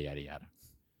 yada, yada, yada.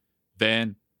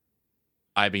 Then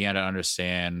I began to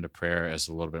understand the prayer as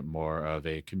a little bit more of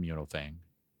a communal thing.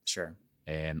 Sure.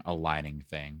 An aligning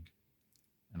thing.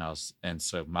 And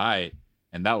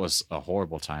that was a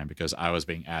horrible time because I was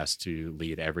being asked to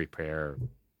lead every prayer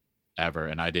ever.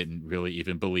 And I didn't really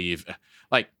even believe,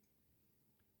 like,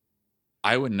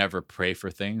 I would never pray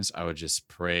for things. I would just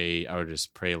pray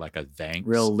like a thanks.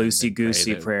 Real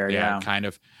loosey-goosey prayer. Yeah. Kind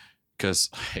of. Because,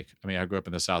 like, I mean, I grew up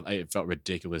in the South. It felt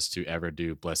ridiculous to ever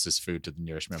do bless this food to the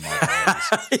nourishment of my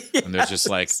bodies. Yes. And there's just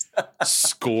like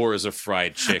scores of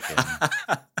fried chicken.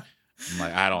 I'm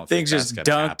like, I don't think things that's just gonna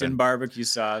dunked happen. in barbecue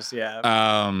sauce. Yeah.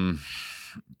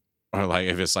 Or like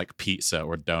if it's like pizza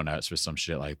or donuts or some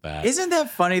shit like that. Isn't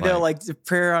that funny though? Like the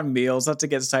prayer on meals, not to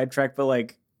get sidetracked, but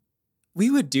like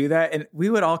we would do that and we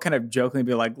would all kind of jokingly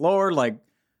be like, Lord, like,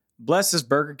 bless this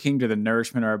Burger King to the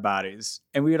nourishment of our bodies.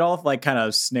 And we would all like kind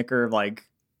of snicker, like,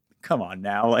 come on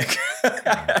now. Like,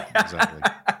 yeah, exactly.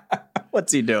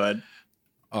 What's he doing?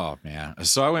 Oh, man.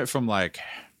 So I went from like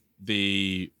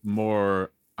the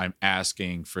more I'm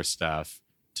asking for stuff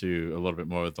to a little bit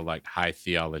more of the like high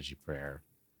theology prayer.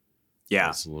 Yeah.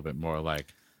 It's a little bit more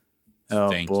like,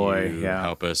 thank you. Yeah.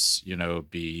 Help us,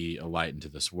 be a light into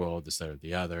this world, this, that, or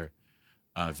the other.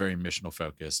 Very missional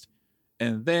focused.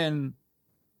 And then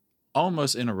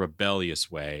almost in a rebellious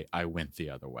way, I went the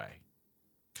other way,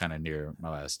 kind of near my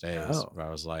last days, where I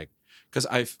was like, because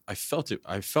I felt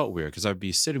weird because I'd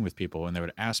be sitting with people and they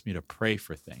would ask me to pray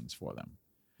for things for them.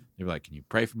 They'd be like, can you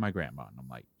pray for my grandma? And I'm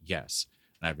like, yes.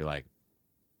 And I'd be like,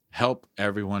 help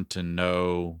everyone to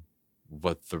know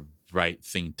what the right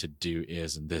thing to do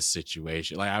is in this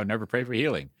situation. Like, I would never pray for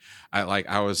healing. There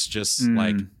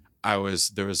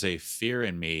was a fear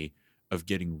in me of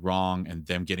getting wrong and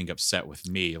them getting upset with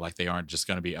me. Like, they aren't just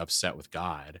going to be upset with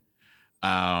God.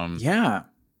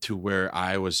 To where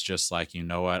I was just like, you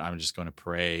know what? I'm just going to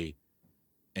pray.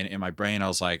 And in my brain, I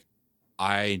was like,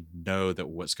 I know that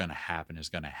what's going to happen is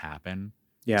going to happen.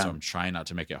 Yeah. So I'm trying not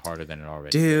to make it harder than it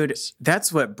already is.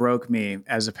 That's what broke me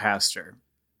as a pastor.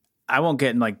 I won't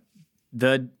get in like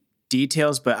the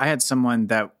details, but I had someone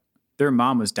that their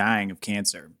mom was dying of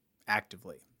cancer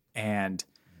actively. And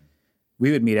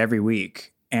we would meet every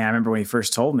week. And I remember when he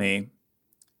first told me,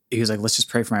 he was like, let's just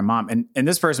pray for my mom. And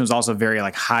this person was also very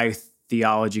like high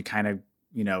theology kind of,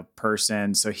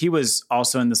 person. So he was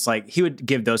also in this, like, he would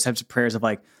give those types of prayers of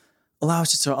like, allow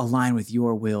us just to align with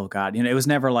your will, God. It was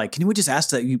never like, can we just ask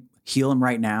that you heal him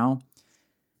right now?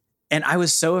 And I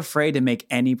was so afraid to make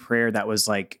any prayer that was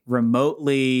like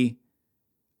remotely,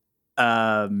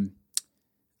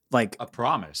 like a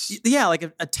promise. Yeah.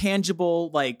 Like a tangible,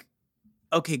 like,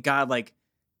 okay, God, like,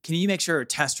 can you make sure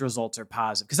test results are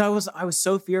positive? Because I was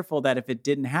so fearful that if it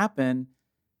didn't happen,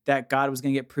 that God was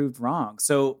going to get proved wrong.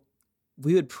 So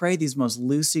we would pray these most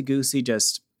loosey-goosey,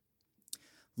 just,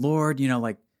 Lord,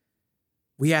 like,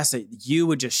 we ask that you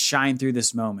would just shine through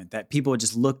this moment, that people would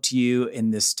just look to you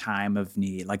in this time of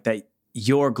need, like that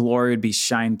your glory would be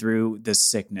shined through this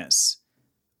sickness,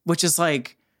 which is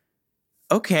like,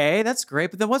 okay, that's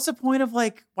great. But then what's the point of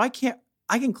like, I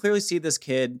can clearly see this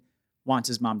kid wants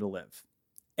his mom to live.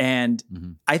 And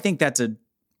I think that's a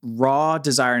raw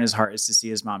desire in his heart, is to see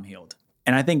his mom healed.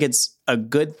 And I think it's a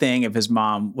good thing if his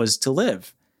mom was to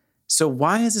live. So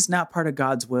why is this not part of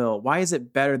God's will? Why is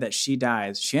it better that she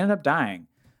dies? She ended up dying.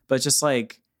 But just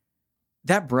like,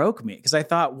 that broke me, because I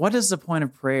thought, what is the point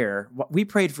of prayer? We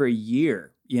prayed for a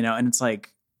year, and it's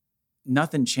like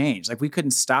nothing changed. Like, we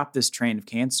couldn't stop this train of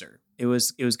cancer. It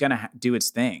was going to do its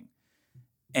thing.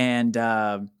 And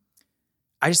I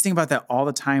just think about that all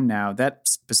the time now, that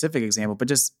specific example, but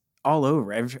just all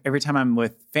over. Every time I'm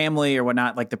with family or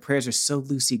whatnot, like the prayers are so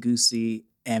loosey-goosey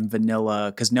and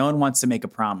vanilla, because no one wants to make a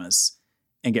promise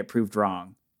and get proved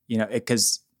wrong,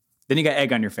 because then you got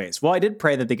egg on your face. Well, I did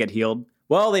pray that they get healed.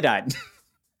 Well, they died.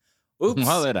 Oops.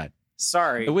 Well, they died.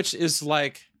 Sorry. Which is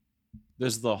like,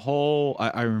 there's the whole,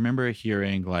 I remember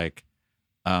hearing like,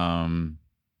 I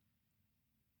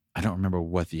don't remember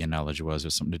what the analogy was. It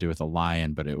was something to do with a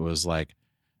lion, but it was like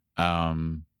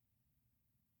you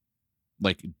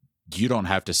don't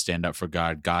have to stand up for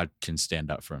God. God can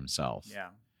stand up for himself. Yeah.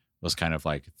 Was kind of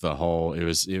like the whole, it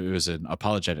was an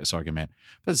apologetics argument.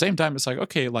 But at the same time, it's like,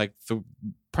 okay, like the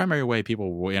primary way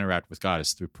people will interact with God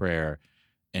is through prayer.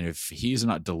 And if he's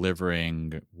not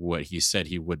delivering what he said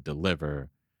he would deliver,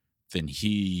 then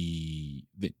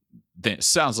then it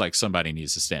sounds like somebody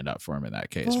needs to stand up for him in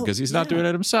that case, because he's not doing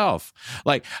it himself.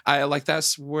 Like,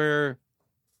 that's where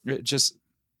it just,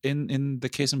 in the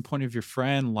case and point of your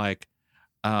friend, like,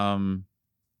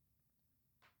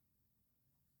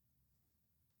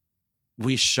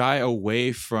 we shy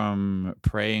away from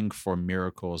praying for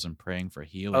miracles and praying for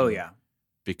healing. Oh yeah.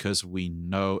 Because we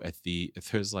know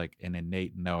there's like an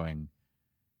innate knowing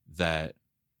that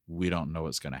we don't know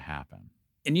what's going to happen.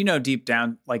 And deep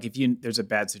down, like if there's a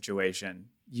bad situation,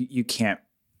 you can't,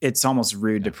 it's almost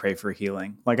rude to pray for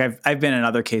healing. Like I've been in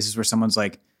other cases where someone's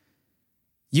like,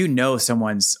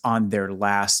 someone's on their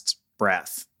last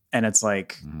breath. And it's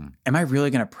like, am I really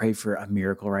going to pray for a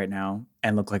miracle right now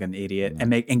and look like an idiot?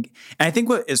 And I think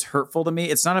what is hurtful to me,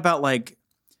 it's not about like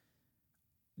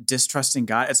distrusting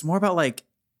God. It's more about like,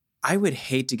 I would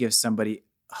hate to give somebody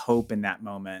hope in that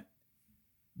moment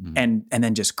and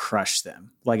then just crush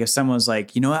them. Like if someone's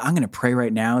like, you know what, I'm going to pray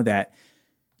right now that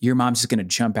your mom's just going to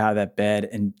jump out of that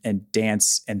bed and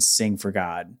dance and sing for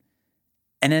God.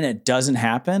 And then it doesn't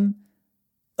happen.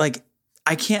 Like,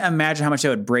 I can't imagine how much it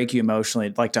would break you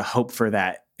emotionally, like to hope for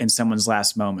that in someone's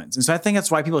last moments. And so I think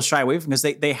that's why people shy away from it,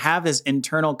 because they have this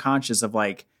internal conscience of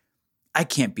like, I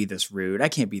can't be this rude. I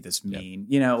can't be this mean.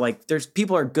 Like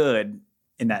people are good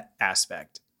in that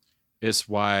aspect. It's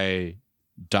why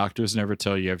doctors never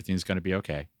tell you everything's going to be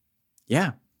okay.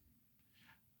 Yeah.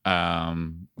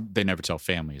 They never tell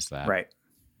families that. Right.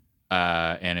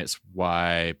 And it's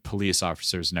why police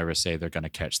officers never say they're going to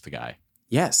catch the guy.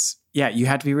 Yes. Yeah. You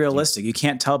have to be realistic. You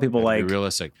can't tell people like,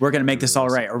 realistic. We're going to make this all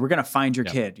right, or we're going to find your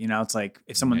kid. It's like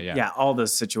if someone, all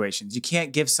those situations, you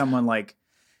can't give someone like,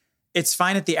 it's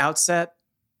fine at the outset.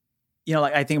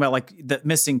 Like I think about like the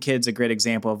missing kid's a great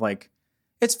example of like,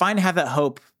 it's fine to have that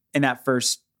hope in that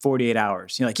first 48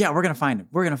 hours. You're like, yeah, we're going to find him.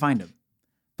 We're going to find him.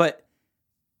 But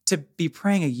to be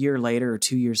praying a year later or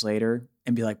 2 years later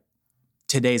and be like,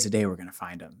 today's the day we're going to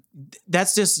find him.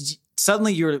 That's just,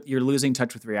 suddenly you're losing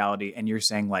touch with reality, and you're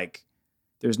saying like,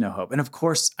 there's no hope. And of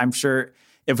course, I'm sure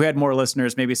if we had more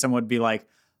listeners, maybe someone would be like,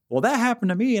 well, that happened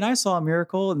to me and I saw a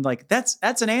miracle. And like, that's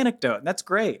an anecdote. And that's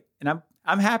great. And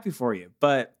I'm happy for you.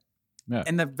 But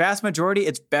in the vast majority,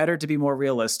 it's better to be more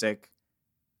realistic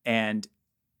and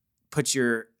put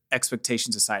your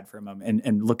expectations aside for a moment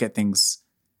and look at things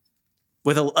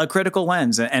with a critical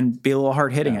lens and be a little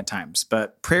hard hitting at times.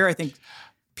 But prayer, I think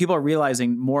people are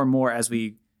realizing more and more as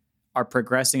we are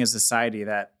progressing as a society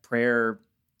that prayer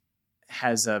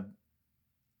has a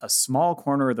small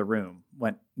corner of the room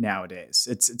nowadays.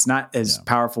 It's not as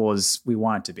powerful as we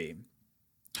want it to be.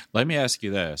 Let me ask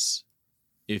you this.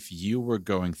 If you were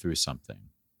going through something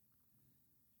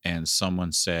and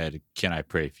someone said, can I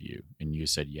pray for you? And you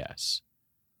said yes.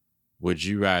 Would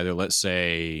you rather, let's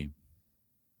say,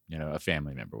 a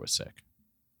family member was sick.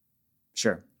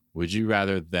 Sure. Would you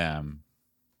rather them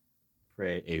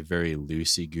pray a very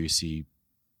loosey-goosey,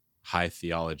 high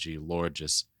theology, Lord,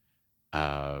 just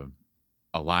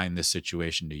align this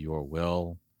situation to your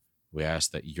will. We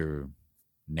ask that your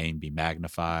name be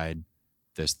magnified,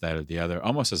 this, that, or the other.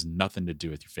 Almost has nothing to do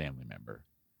with your family member.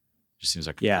 Just seems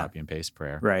like a copy and paste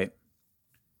prayer. Right.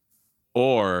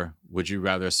 Or would you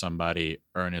rather somebody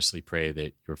earnestly pray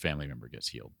that your family member gets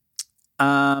healed?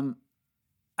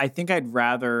 I think I'd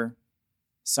rather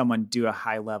someone do a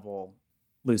high level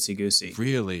loosey goosey.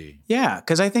 Really? Yeah,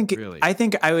 because I think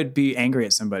I would be angry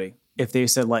at somebody if they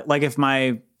said like if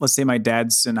let's say my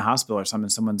dad's in the hospital or something,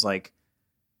 someone's like,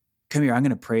 "Come here, I'm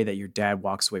going to pray that your dad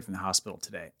walks away from the hospital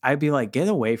today." I'd be like, "Get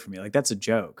away from me! Like that's a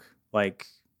joke." Like,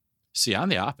 see, I'm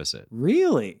the opposite.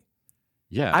 Really?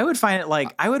 Yeah. I would find it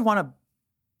like I would want to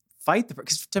fight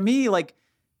because to me, like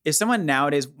if someone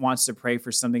nowadays wants to pray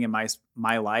for something in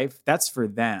my life, that's for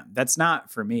them. That's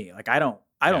not for me. Like I don't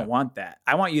want that.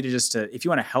 I want you to if you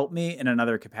want to help me in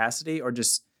another capacity or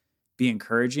just be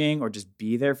encouraging or just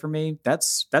be there for me,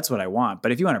 that's what I want.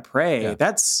 But if you want to pray,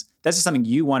 that's just something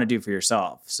you want to do for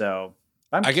yourself. So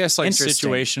I guess like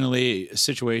situationally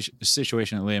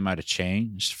it might have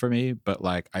changed for me, but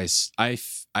like I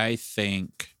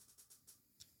think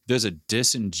there's a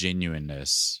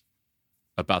disingenuousness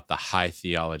about the high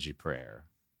theology prayer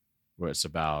where it's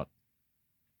about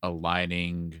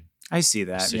aligning I see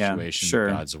that situation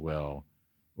with God's will,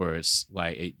 where it's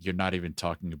like you're not even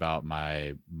talking about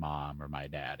my mom or my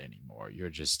dad anymore. You're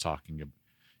just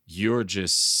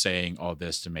saying all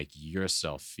this to make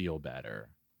yourself feel better.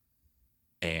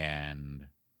 And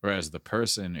whereas the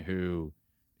person who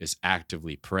is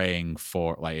actively praying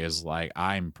for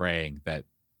I'm praying that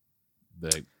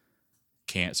the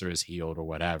cancer is healed or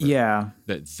whatever. Yeah.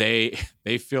 That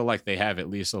they feel like they have at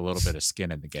least a little bit of skin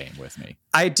in the game with me.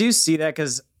 I do see that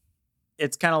because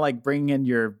it's kind of like bringing in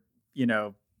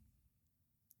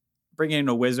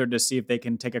a wizard to see if they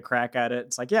can take a crack at it.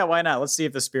 It's like, yeah, why not? Let's see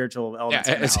if the spiritual elements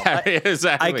can help.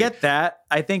 Exactly. I get that.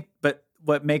 I think, but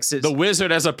what makes it the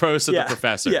wizard as opposed to the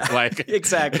professor? Yeah, like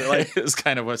exactly. Like it's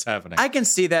kind of what's happening. I can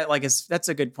see that. Like that's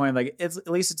a good point. Like at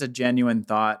least it's a genuine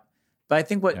thought. But I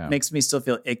think what makes me still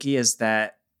feel icky is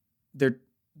that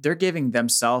they're giving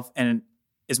themselves, and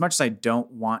as much as I don't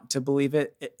want to believe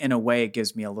it, in a way, it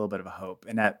gives me a little bit of a hope,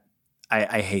 and that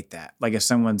I hate that. Like if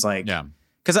someone's like,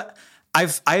 because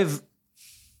I've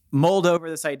mulled over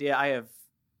this idea. I have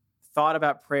thought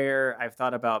about prayer. I've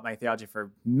thought about my theology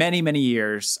for many, many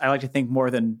years. I like to think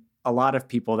more than a lot of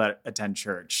people that attend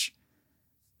church,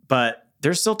 but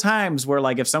there's still times where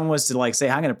like if someone was to like say,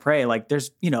 "I'm going to pray," like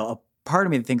there's a part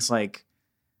of me that thinks like,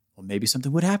 well, maybe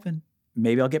something would happen.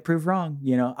 Maybe I'll get proved wrong.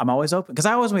 I'm always open because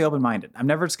I always be open-minded. I'm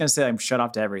never just going to say I'm shut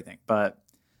off to everything. But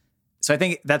so I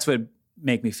think that's what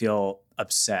make me feel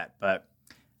upset. But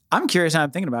I'm curious now.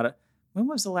 I'm thinking about it. When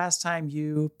was the last time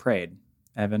you prayed,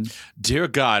 Evan? Dear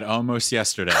God, almost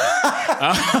yesterday.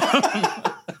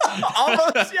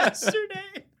 Almost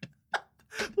yesterday.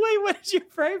 Wait, what did you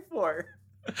pray for?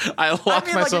 I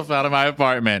locked myself out of my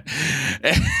apartment.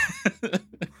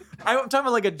 I'm talking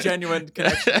about like a genuine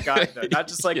connection to God, though. Not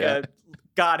just like a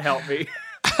God help me.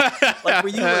 Like, were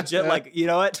you legit like, you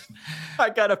know what? I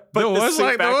gotta put this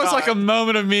suit back on. There was like a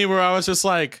moment of me where I was just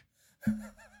like,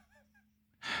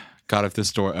 God, if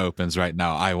this door opens right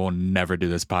now, I will never do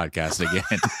this podcast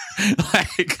again.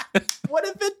 Like, what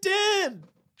if it did?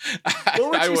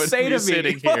 What would you say to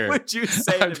me? What would you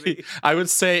say to me? I would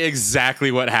say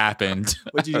exactly what happened.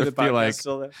 Would you do the podcast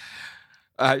still there?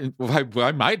 I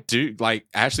might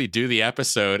actually do the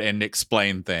episode and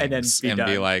explain things and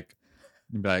be like,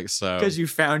 so because you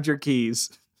found your keys.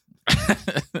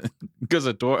 Because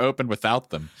the door opened without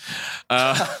them.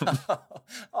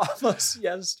 Almost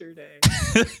yesterday.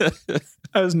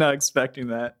 I was not expecting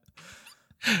that.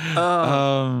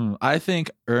 I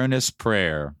think earnest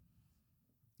prayer.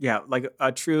 Yeah, like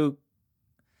a true.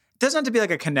 It doesn't have to be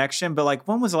like a connection, but like,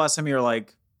 when was the last time you were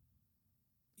like,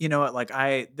 you know what? Like,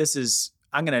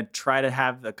 I'm gonna try to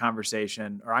have the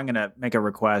conversation, or I'm gonna make a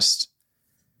request,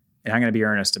 and I'm gonna be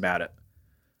earnest about it.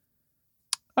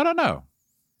 I don't know.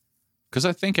 Because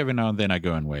I think every now and then I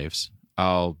go in waves.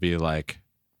 I'll be like,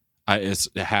 it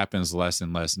happens less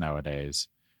and less nowadays.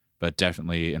 But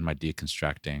definitely in my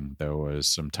deconstructing, there was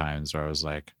some times where I was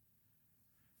like,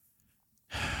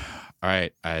 all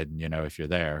right, if you're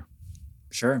there.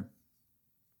 Sure.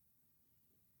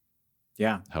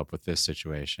 Yeah. Help with this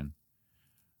situation.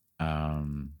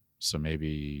 So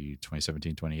maybe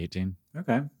 2017, 2018.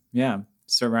 Okay. Yeah.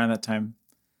 So around that time.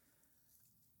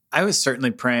 I was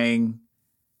certainly praying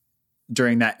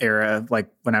during that era, like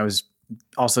when I was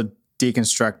also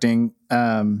deconstructing.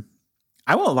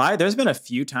 I won't lie, there's been a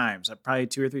few times, probably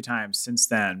 2 or 3 times since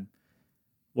then,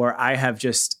 where I have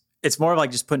it's more of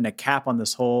like just putting a cap on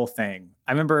this whole thing.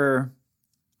 I remember,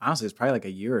 honestly, it's probably like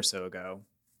a year or so ago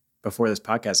before this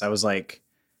podcast, I was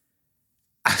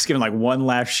giving like one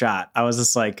last shot. I was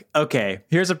just like, okay,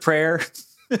 here's a prayer.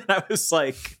 And I was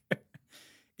like,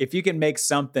 if you can make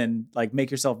something, like make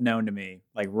yourself known to me,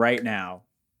 like right now,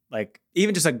 like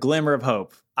even just a glimmer of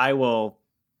hope, I will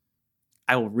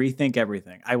rethink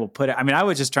everything. I will put it, I mean, I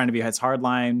was just trying to be as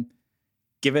hardline,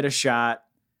 give it a shot,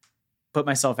 put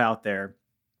myself out there.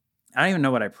 I don't even know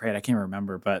what I prayed. I can't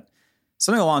remember, but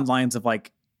something along the lines of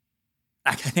like,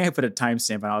 I think I put a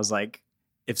timestamp and I was like,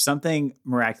 if something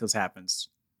miraculous happens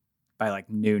by like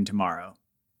noon tomorrow,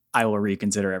 I will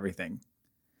reconsider everything.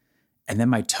 And then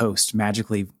my toast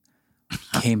magically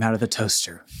came out of the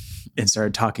toaster and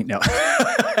started talking. No.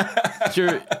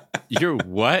 Your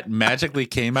what magically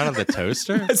came out of the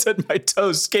toaster? I said my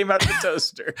toast came out of the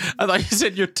toaster. I thought you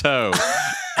said your toe.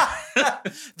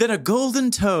 Then a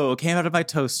golden toe came out of my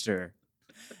toaster.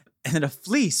 And then a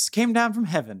fleece came down from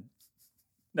heaven.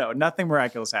 No, nothing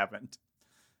miraculous happened.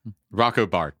 Rocco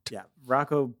barked. Yeah,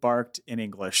 Rocco barked in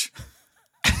English.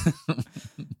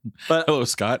 But hello,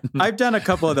 Scott. I've done a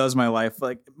couple of those in my life,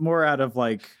 like more out of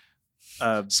like.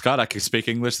 Scott, I could speak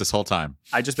English this whole time.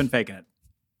 I just been faking it.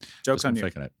 Joke's on you.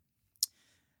 Faking it.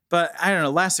 But I don't know.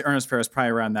 Last earnest prayer was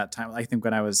probably around that time. I think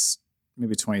when I was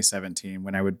maybe 2017,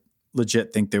 when I would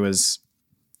legit think there was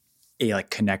a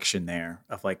like connection there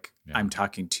of like I'm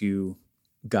talking to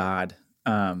God.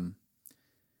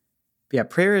 Yeah,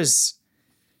 prayer is.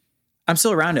 I'm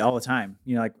still around it all the time.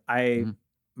 You know, like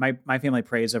my family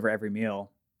prays over every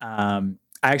meal. I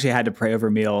actually had to pray over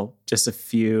a meal just a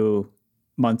few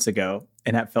months ago,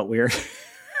 and that felt weird.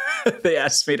 They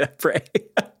asked me to pray.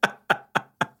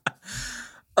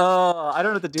 Oh, I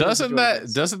don't know what to do. Doesn't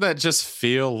that just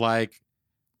feel like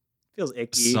feels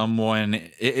icky? Someone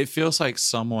it feels like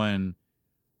someone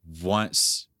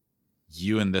wants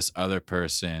you and this other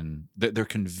person that they're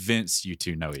convinced you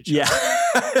two know each other. Yeah.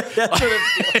 That's what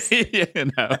it feels.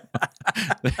 You know,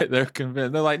 they're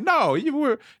convinced. They're like, no, you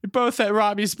were both at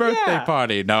Robbie's birthday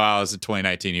party. No, I was in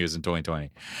 2019. He was in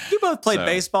 2020. You both played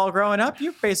baseball growing up.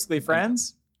 You're basically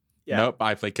friends. Yeah. Nope.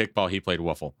 I played kickball. He played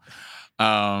wiffle.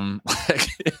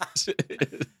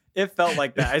 It felt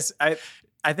like that.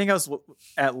 I think I was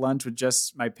at lunch with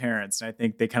just my parents, and I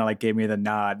think they kind of like gave me the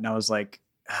nod, and I was like,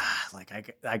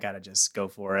 I gotta just go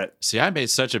for it. See, I made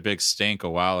such a big stink a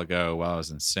while ago while I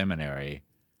was in seminary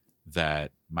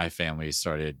that my family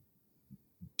started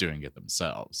doing it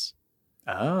themselves.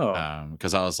 Oh,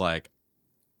 because I was like,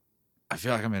 I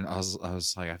feel like I'm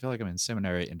in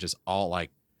seminary and just all like,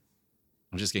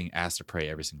 I'm just getting asked to pray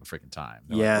every single freaking time.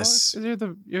 They're yes, like,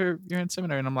 you're in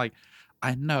seminary, and I'm like,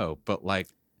 I know, but like,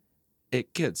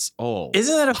 it gets old.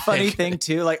 Isn't that a funny thing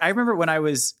too? Like, I remember when I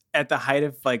was at the height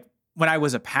of like when I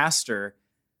was a pastor,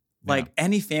 like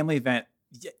any family event,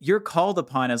 you're called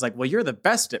upon as like, well, you're the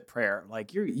best at prayer.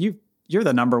 Like you're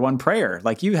the number one prayer.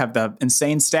 Like you have the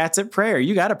insane stats at prayer.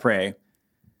 You got to pray.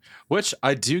 Which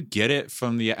I do get it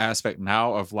from the aspect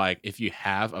now of like, if you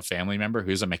have a family member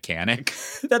who's a mechanic.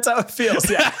 That's how it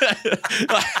feels. Yeah.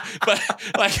 but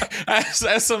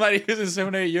as somebody who's in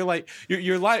seminary, you're like,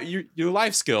 your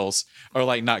life skills are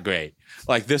like not great.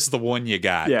 Like this is the one you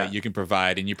got that you can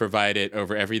provide, and you provide it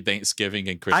over every Thanksgiving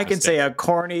and Christmas. I can say a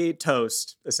corny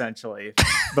toast essentially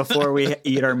before we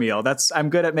eat our meal. I'm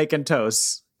good at making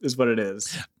toasts. Is what it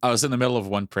is. I was in the middle of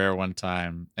one prayer one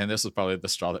time, and this was probably the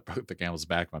straw that broke the camel's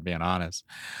back, if I'm being honest.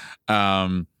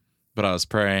 But I was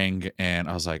praying, and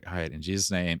I was like, all right, in Jesus'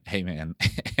 name, amen.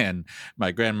 And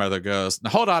my grandmother goes,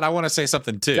 now, hold on, I want to say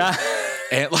something too.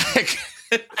 And like,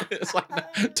 it's like,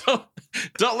 no,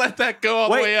 don't let that go all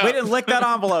the way up. Wait and lick that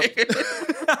envelope.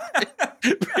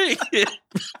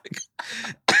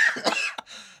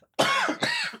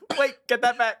 Wait, get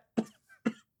that back.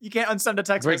 You can't unsend a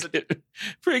text message.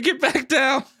 Bring it back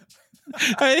down.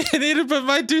 I need to put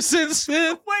my 2 cents in.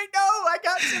 Wait, no, I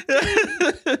got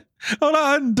some. Hold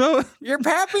on, don't. Your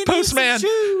pappy needs some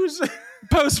shoes.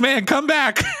 Postman, come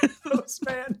back.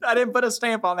 Postman, I didn't put a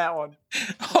stamp on that one.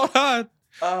 Hold on.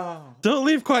 Oh, don't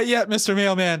leave quite yet, Mr.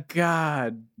 Mailman.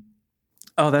 God.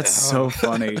 Oh, that's so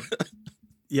funny.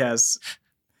 Yes.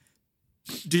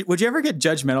 Would you ever get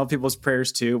judgmental of people's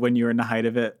prayers too when you were in the height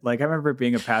of it? Like I remember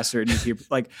being a pastor and you hear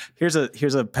like here's a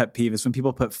pet peeve is when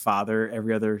people put Father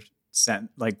every other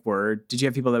word. Did you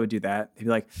have people that would do that? They'd be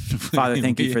like, Father,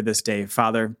 thank you for this day.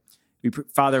 Father, we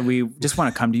just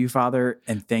want to come to you, Father,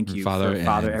 and thank you, Father,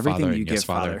 everything Father, you give,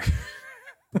 Father.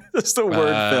 That's the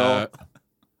word, Phil.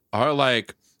 Our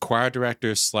like choir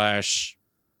director / like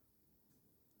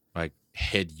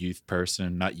head youth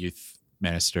person, not youth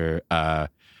minister,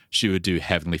 she would do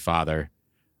Heavenly Father.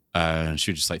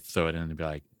 She would just like throw it in and be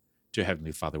like, dear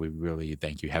Heavenly Father, we really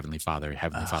thank you, Heavenly Father,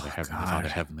 Heavenly Father, Heavenly Father,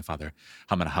 Heavenly Father.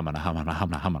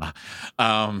 Hamana.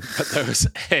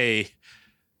 But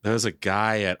there was a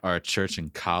guy at our church in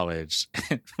college.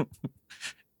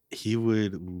 he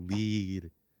would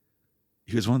lead.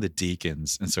 He was one of the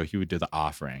deacons, and so he would do the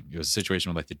offering. It was a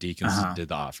situation where like the deacons did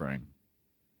the offering.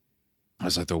 It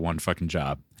was like the one fucking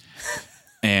job.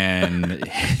 And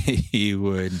he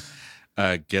would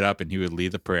get up and he would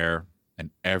lead the prayer.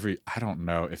 And I don't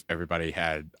know if everybody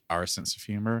had our sense of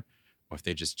humor or if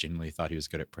they just genuinely thought he was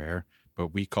good at prayer, but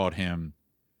we called him,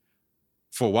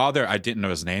 for a while there, I didn't know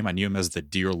his name. I knew him as the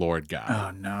Dear Lord guy.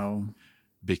 Oh, no.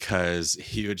 Because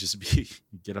he would just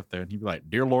get up there and he'd be like,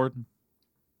 Dear Lord,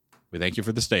 we thank you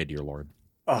for this day, dear Lord.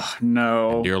 Oh,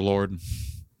 no. And dear Lord,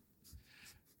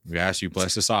 we ask you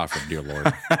bless this offering, dear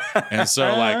Lord. And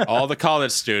so like all the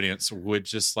college students would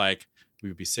just like, we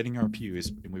would be sitting in our pews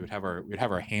and we'd have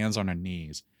our hands on our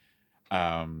knees,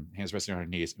 hands resting on our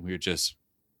knees. And we would just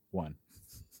 1,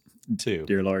 2,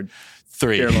 dear Lord,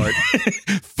 3, dear Lord,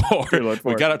 4. Dear Lord,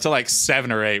 4. We got up to like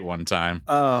 7 or 8 one time.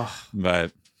 Oh,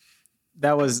 but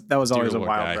that was always a Lord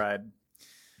wild guy. ride.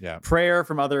 Yeah. Prayer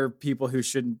from other people who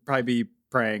shouldn't probably be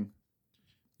praying.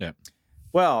 Yeah.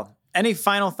 Well, any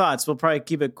final thoughts? We'll probably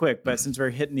keep it quick, but since we're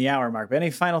hitting the hour mark, but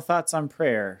any final thoughts on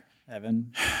prayer,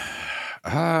 Evan?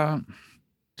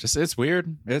 Just it's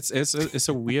weird. It's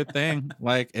a weird thing.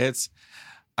 Like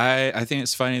I think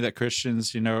it's funny that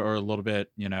Christians, are a little bit,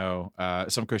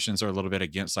 some Christians are a little bit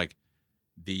against like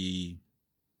the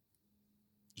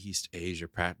East Asia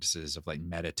practices of like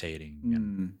meditating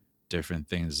and different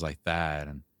things like that.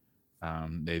 And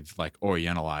they've like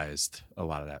orientalized a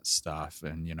lot of that stuff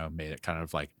and, made it kind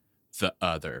of like the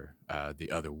other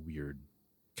weird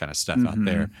kind of stuff out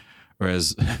there.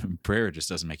 Whereas prayer just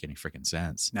doesn't make any freaking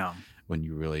sense. No. When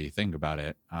you really think about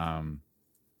it.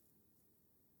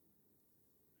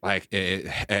 Like it,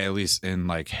 at least in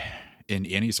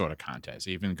any sort of context,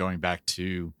 even going back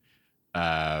to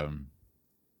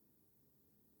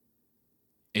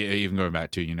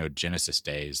Genesis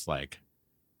days, like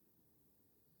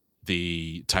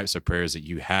the types of prayers that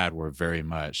you had were very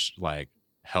much like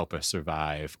help us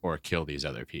survive or kill these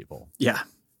other people. Yeah.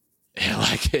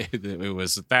 Like it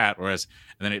was that, whereas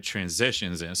and then it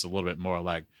transitions and it's a little bit more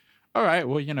like, all right,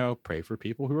 well, pray for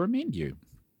people who are mean to you.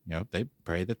 They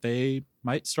pray that they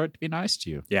might start to be nice to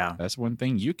you. Yeah. That's one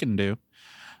thing you can do.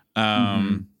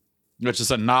 Which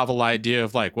is a novel idea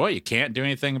of like, well, you can't do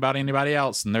anything about anybody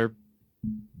else and their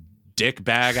dick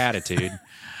bag attitude.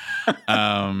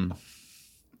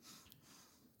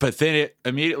 But then it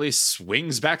immediately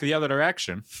swings back the other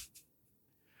direction,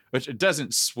 which it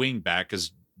doesn't swing back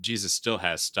because Jesus still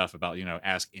has stuff about,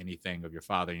 ask anything of your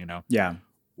father, Yeah.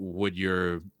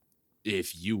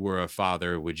 If you were a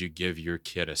father, would you give your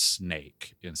kid a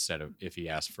snake instead of if he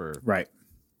asked for right?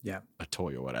 Yeah. a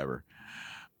toy or whatever.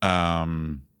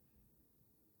 And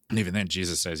even then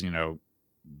Jesus says,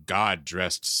 God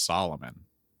dressed Solomon.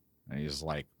 And he's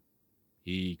like,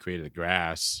 he created the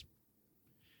grass.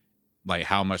 Like,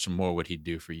 how much more would he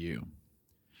do for you?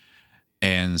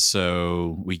 And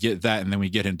so we get that, and then we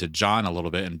get into John a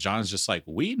little bit, and John's just like,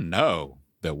 we know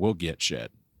that we'll get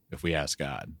shit if we ask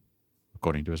God,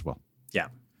 according to his will. Yeah.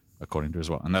 According to his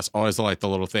will. And that's always like the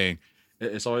little thing.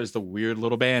 It's always the weird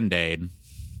little Band-Aid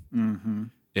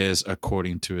is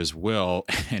according to his will.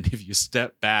 And if you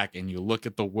step back and you look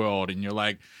at the world and you're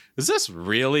like, is this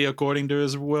really according to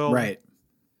his will? Right.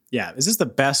 Yeah. Is this the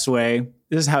best way?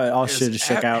 This is how it all should have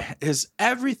shook out. Is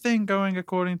everything going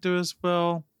according to his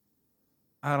will?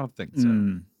 I don't think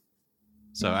so.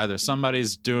 So either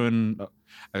somebody's doing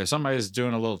a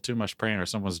little too much praying, or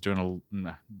someone's doing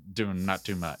not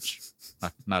too much,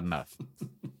 not enough.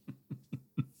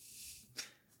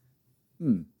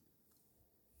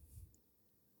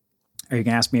 Are you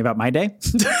gonna ask me about my day?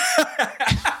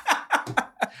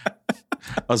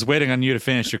 I was waiting on you to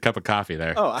finish your cup of coffee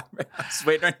there. Oh, I was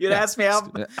waiting on you to ask me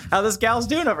how this gal's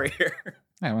doing over here.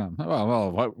 Yeah,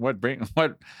 well, what brings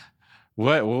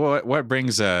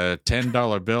a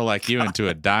 $10 bill like you into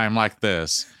a dime like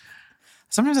this?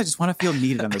 Sometimes I just want to feel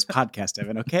needed on this podcast,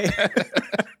 Evan. Okay.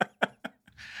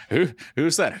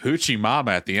 Who's that hoochie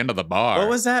mama at the end of the bar? What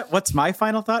was that? What's my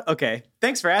final thought? Okay,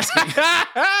 thanks for asking.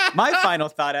 My final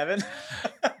thought, Evan.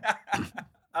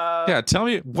 Yeah, tell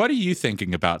me, what are you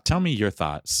thinking about? Tell me your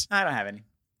thoughts. I don't have any.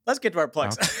 Let's get to our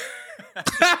plugs.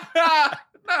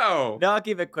 No, I'll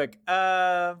keep it quick.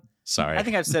 Sorry. I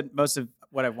think I've said most of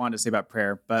what I wanted to say about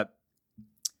prayer, but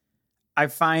I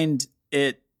find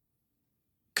it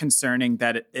concerning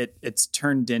that it's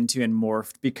turned into and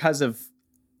morphed because of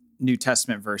New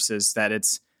Testament verses, that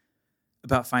it's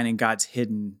about finding God's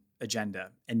hidden agenda,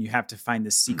 and you have to find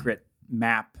the secret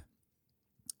map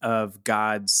of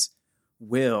God's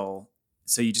will.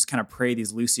 So you just kind of pray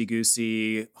these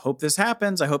loosey-goosey, hope this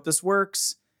happens, I hope this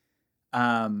works.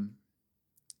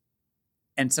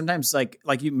 And sometimes like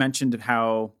you mentioned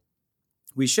how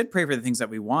we should pray for the things that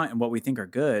we want and what we think are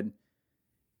good.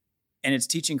 And it's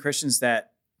teaching Christians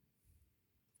that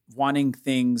wanting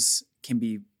things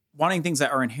that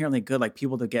are inherently good, like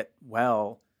people to get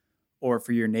well or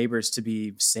for your neighbors to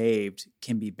be saved,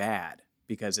 can be bad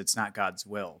because it's not God's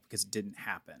will, because it didn't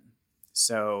happen.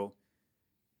 So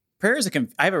prayer is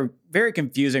I have a very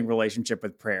confusing relationship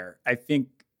with prayer. I think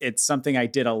it's something I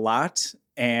did a lot,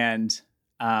 and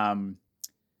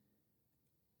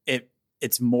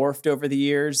it's morphed over the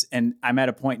years, and I'm at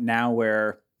a point now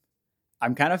where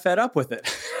I'm kind of fed up with it.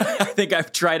 I think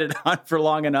I've tried it on for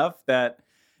long enough that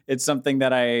it's something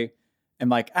that I am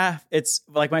like, it's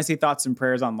like when I see thoughts and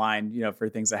prayers online, for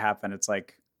things that happen, it's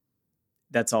like,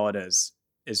 that's all it is.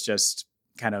 It's just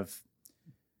kind of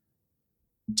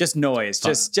just noise,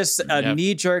 just a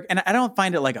knee jerk. And I don't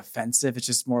find it like offensive. It's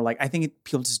just more like, I think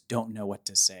people just don't know what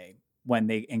to say when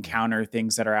they encounter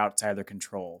things that are outside their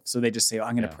control. So they just say,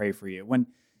 I'm going to pray for you. When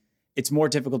it's more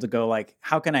difficult to go like,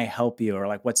 how can I help you? Or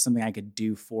like, what's something I could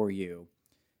do for you?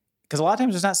 Because a lot of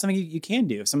times there's not something you can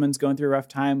do. If someone's going through a rough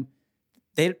time,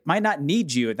 they might not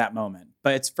need you at that moment,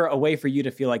 but it's for a way for you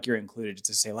to feel like you're included,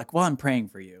 to say like, well, I'm praying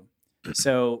for you.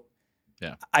 So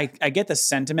I get the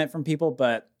sentiment from people,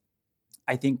 but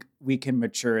I think we can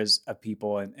mature as a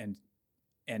people and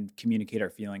communicate our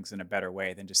feelings in a better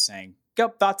way than just saying, go,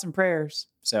 thoughts and prayers.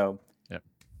 So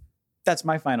that's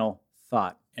my final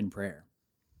thought and prayer.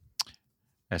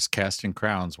 As Casting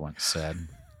Crowns once said,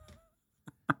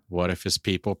 what if his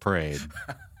people prayed?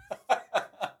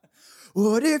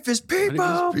 What if his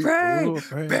people pray?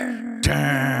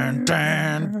 Dun,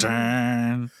 dun,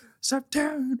 dun. Stop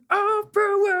telling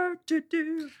Oprah what to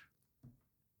do.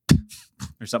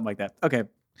 Or something like that. Okay.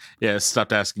 Yeah,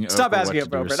 stop asking Oprah. Stop asking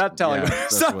Oprah. Not telling her.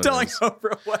 Stop telling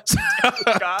Oprah what to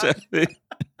do. God.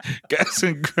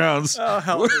 Casting Crowns.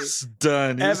 Oh, was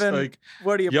done. He's Evan, like,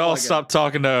 what are you y'all plugging? Stop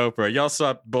talking to Oprah. Y'all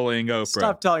stop bullying Oprah.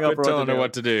 Stop telling Oprah telling her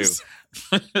what to do.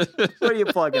 What are you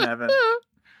plugging, Evan?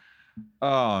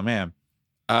 Oh, man.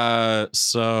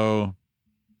 So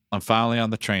I'm finally on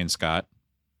the train, Scott.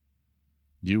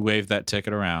 You waved that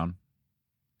ticket around.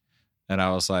 And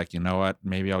I was like, you know what?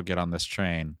 Maybe I'll get on this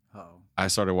train. Oh. I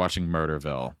started watching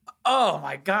Murderville. Oh,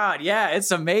 my God. Yeah,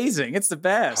 it's amazing. It's the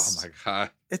best. Oh, my God.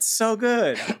 It's so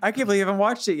good. I can't believe you haven't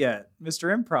watched it yet.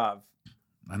 Mr. Improv.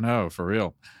 I know, for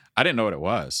real. I didn't know what it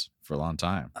was for a long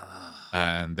time.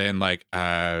 And then, like,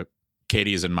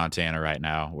 Katie's in Montana right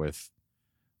now with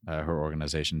her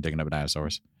organization, Digging Up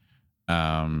Dinosaurs.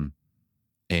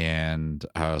 And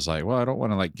I was like, well, I don't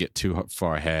want to like get too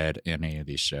far ahead in any of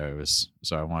these shows.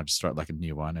 So I wanted to start like a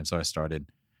new one. And so I started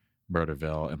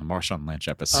Murderville and the Marshawn Lynch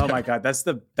episode. Oh my God, that's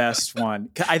the best one.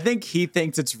 I think he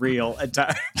thinks it's real at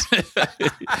times.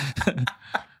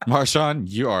 Marshawn,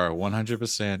 you are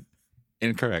 100%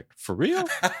 incorrect. For real?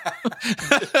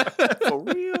 For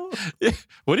real?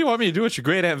 What do you want me to do with your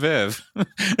great Aunt Viv?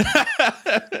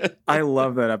 I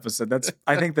love that episode.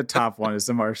 I think the top one is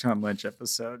the Marshawn Lynch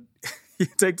episode. He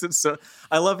takes it so.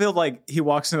 I love him. Like he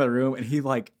walks into the room and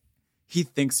he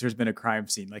thinks there's been a crime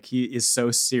scene. Like he is so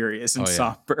serious and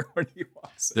somber when he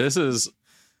walks in. This is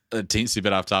a teensy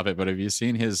bit off topic, but have you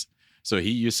seen his? So he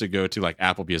used to go to like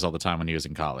Applebee's all the time when he was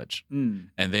in college.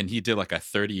 And then he did like a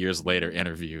 30 years later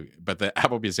interview. But the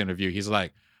Applebee's interview, he's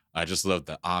like, I just love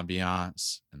the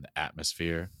ambiance and the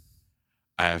atmosphere.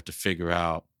 I have to figure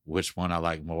out which one I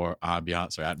like more,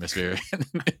 ambiance or atmosphere.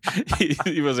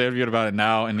 he was interviewed about it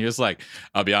now. And he was like,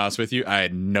 I'll be honest with you, I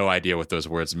had no idea what those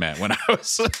words meant when I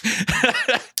was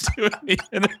doing the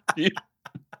interview.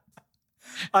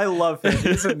 I love him.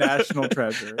 He's a national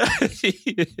treasure.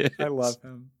 I love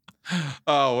him.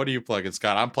 Oh, what are you plugging,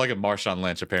 Scott? I'm plugging Marshawn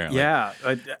Lynch, apparently. Yeah,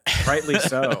 rightly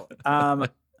so.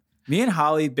 Me and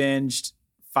Holly binged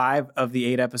 5 of the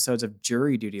 8 episodes of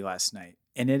Jury Duty last night,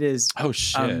 and it is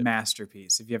a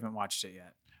masterpiece. If you haven't watched it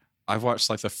yet, I've watched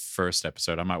like the first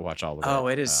episode. I might watch all of it. Oh,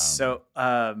 it is so.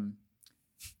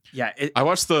 Yeah, I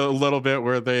watched the little bit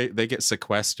where they get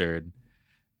sequestered,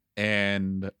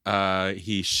 and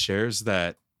he shares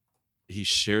that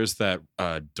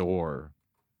door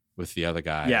with the other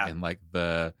guy, and like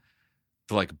the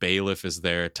like bailiff is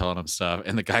there telling him stuff,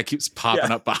 and the guy keeps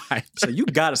popping up behind. So you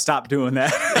got to stop doing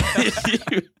that.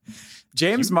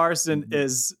 James Marsden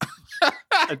is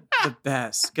the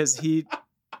best because he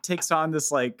takes on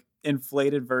this like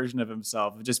inflated version of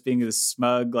himself of just being this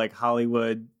smug like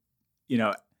Hollywood,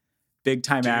 big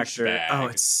time actor. Bag. Oh,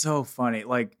 it's so funny.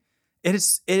 Like it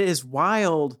is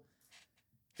wild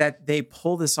that they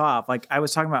pull this off. Like I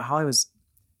was talking about Hollywood's.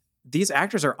 These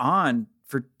actors are on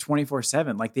for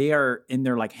 24/7. Like they are in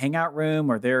their like hangout room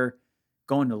or they're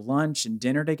going to lunch and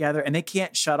dinner together, and they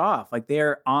can't shut off. Like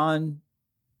they're on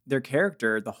their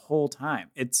character the whole time.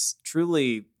 It's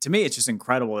truly, to me, it's just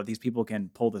incredible that these people can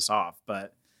pull this off.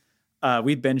 But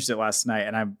we binged it last night,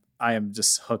 and I am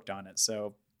just hooked on it.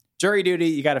 So jury duty,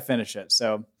 you got to finish it.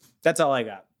 So that's all I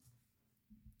got.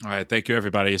 All right. Thank you,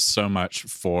 everybody, so much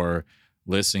for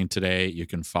listening today. You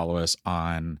can follow us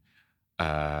on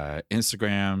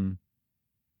Instagram,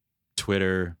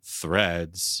 Twitter,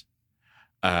 Threads,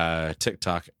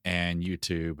 TikTok, and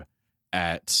YouTube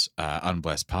at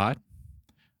Unblessed Pod.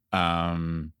 You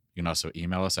can also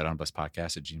email us at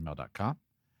unblessedpodcast@gmail.com.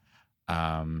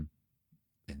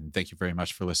 And thank you very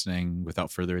much for listening.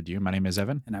 Without further ado, my name is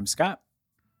Evan. And I'm Scott.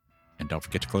 And don't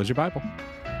forget to close your Bible.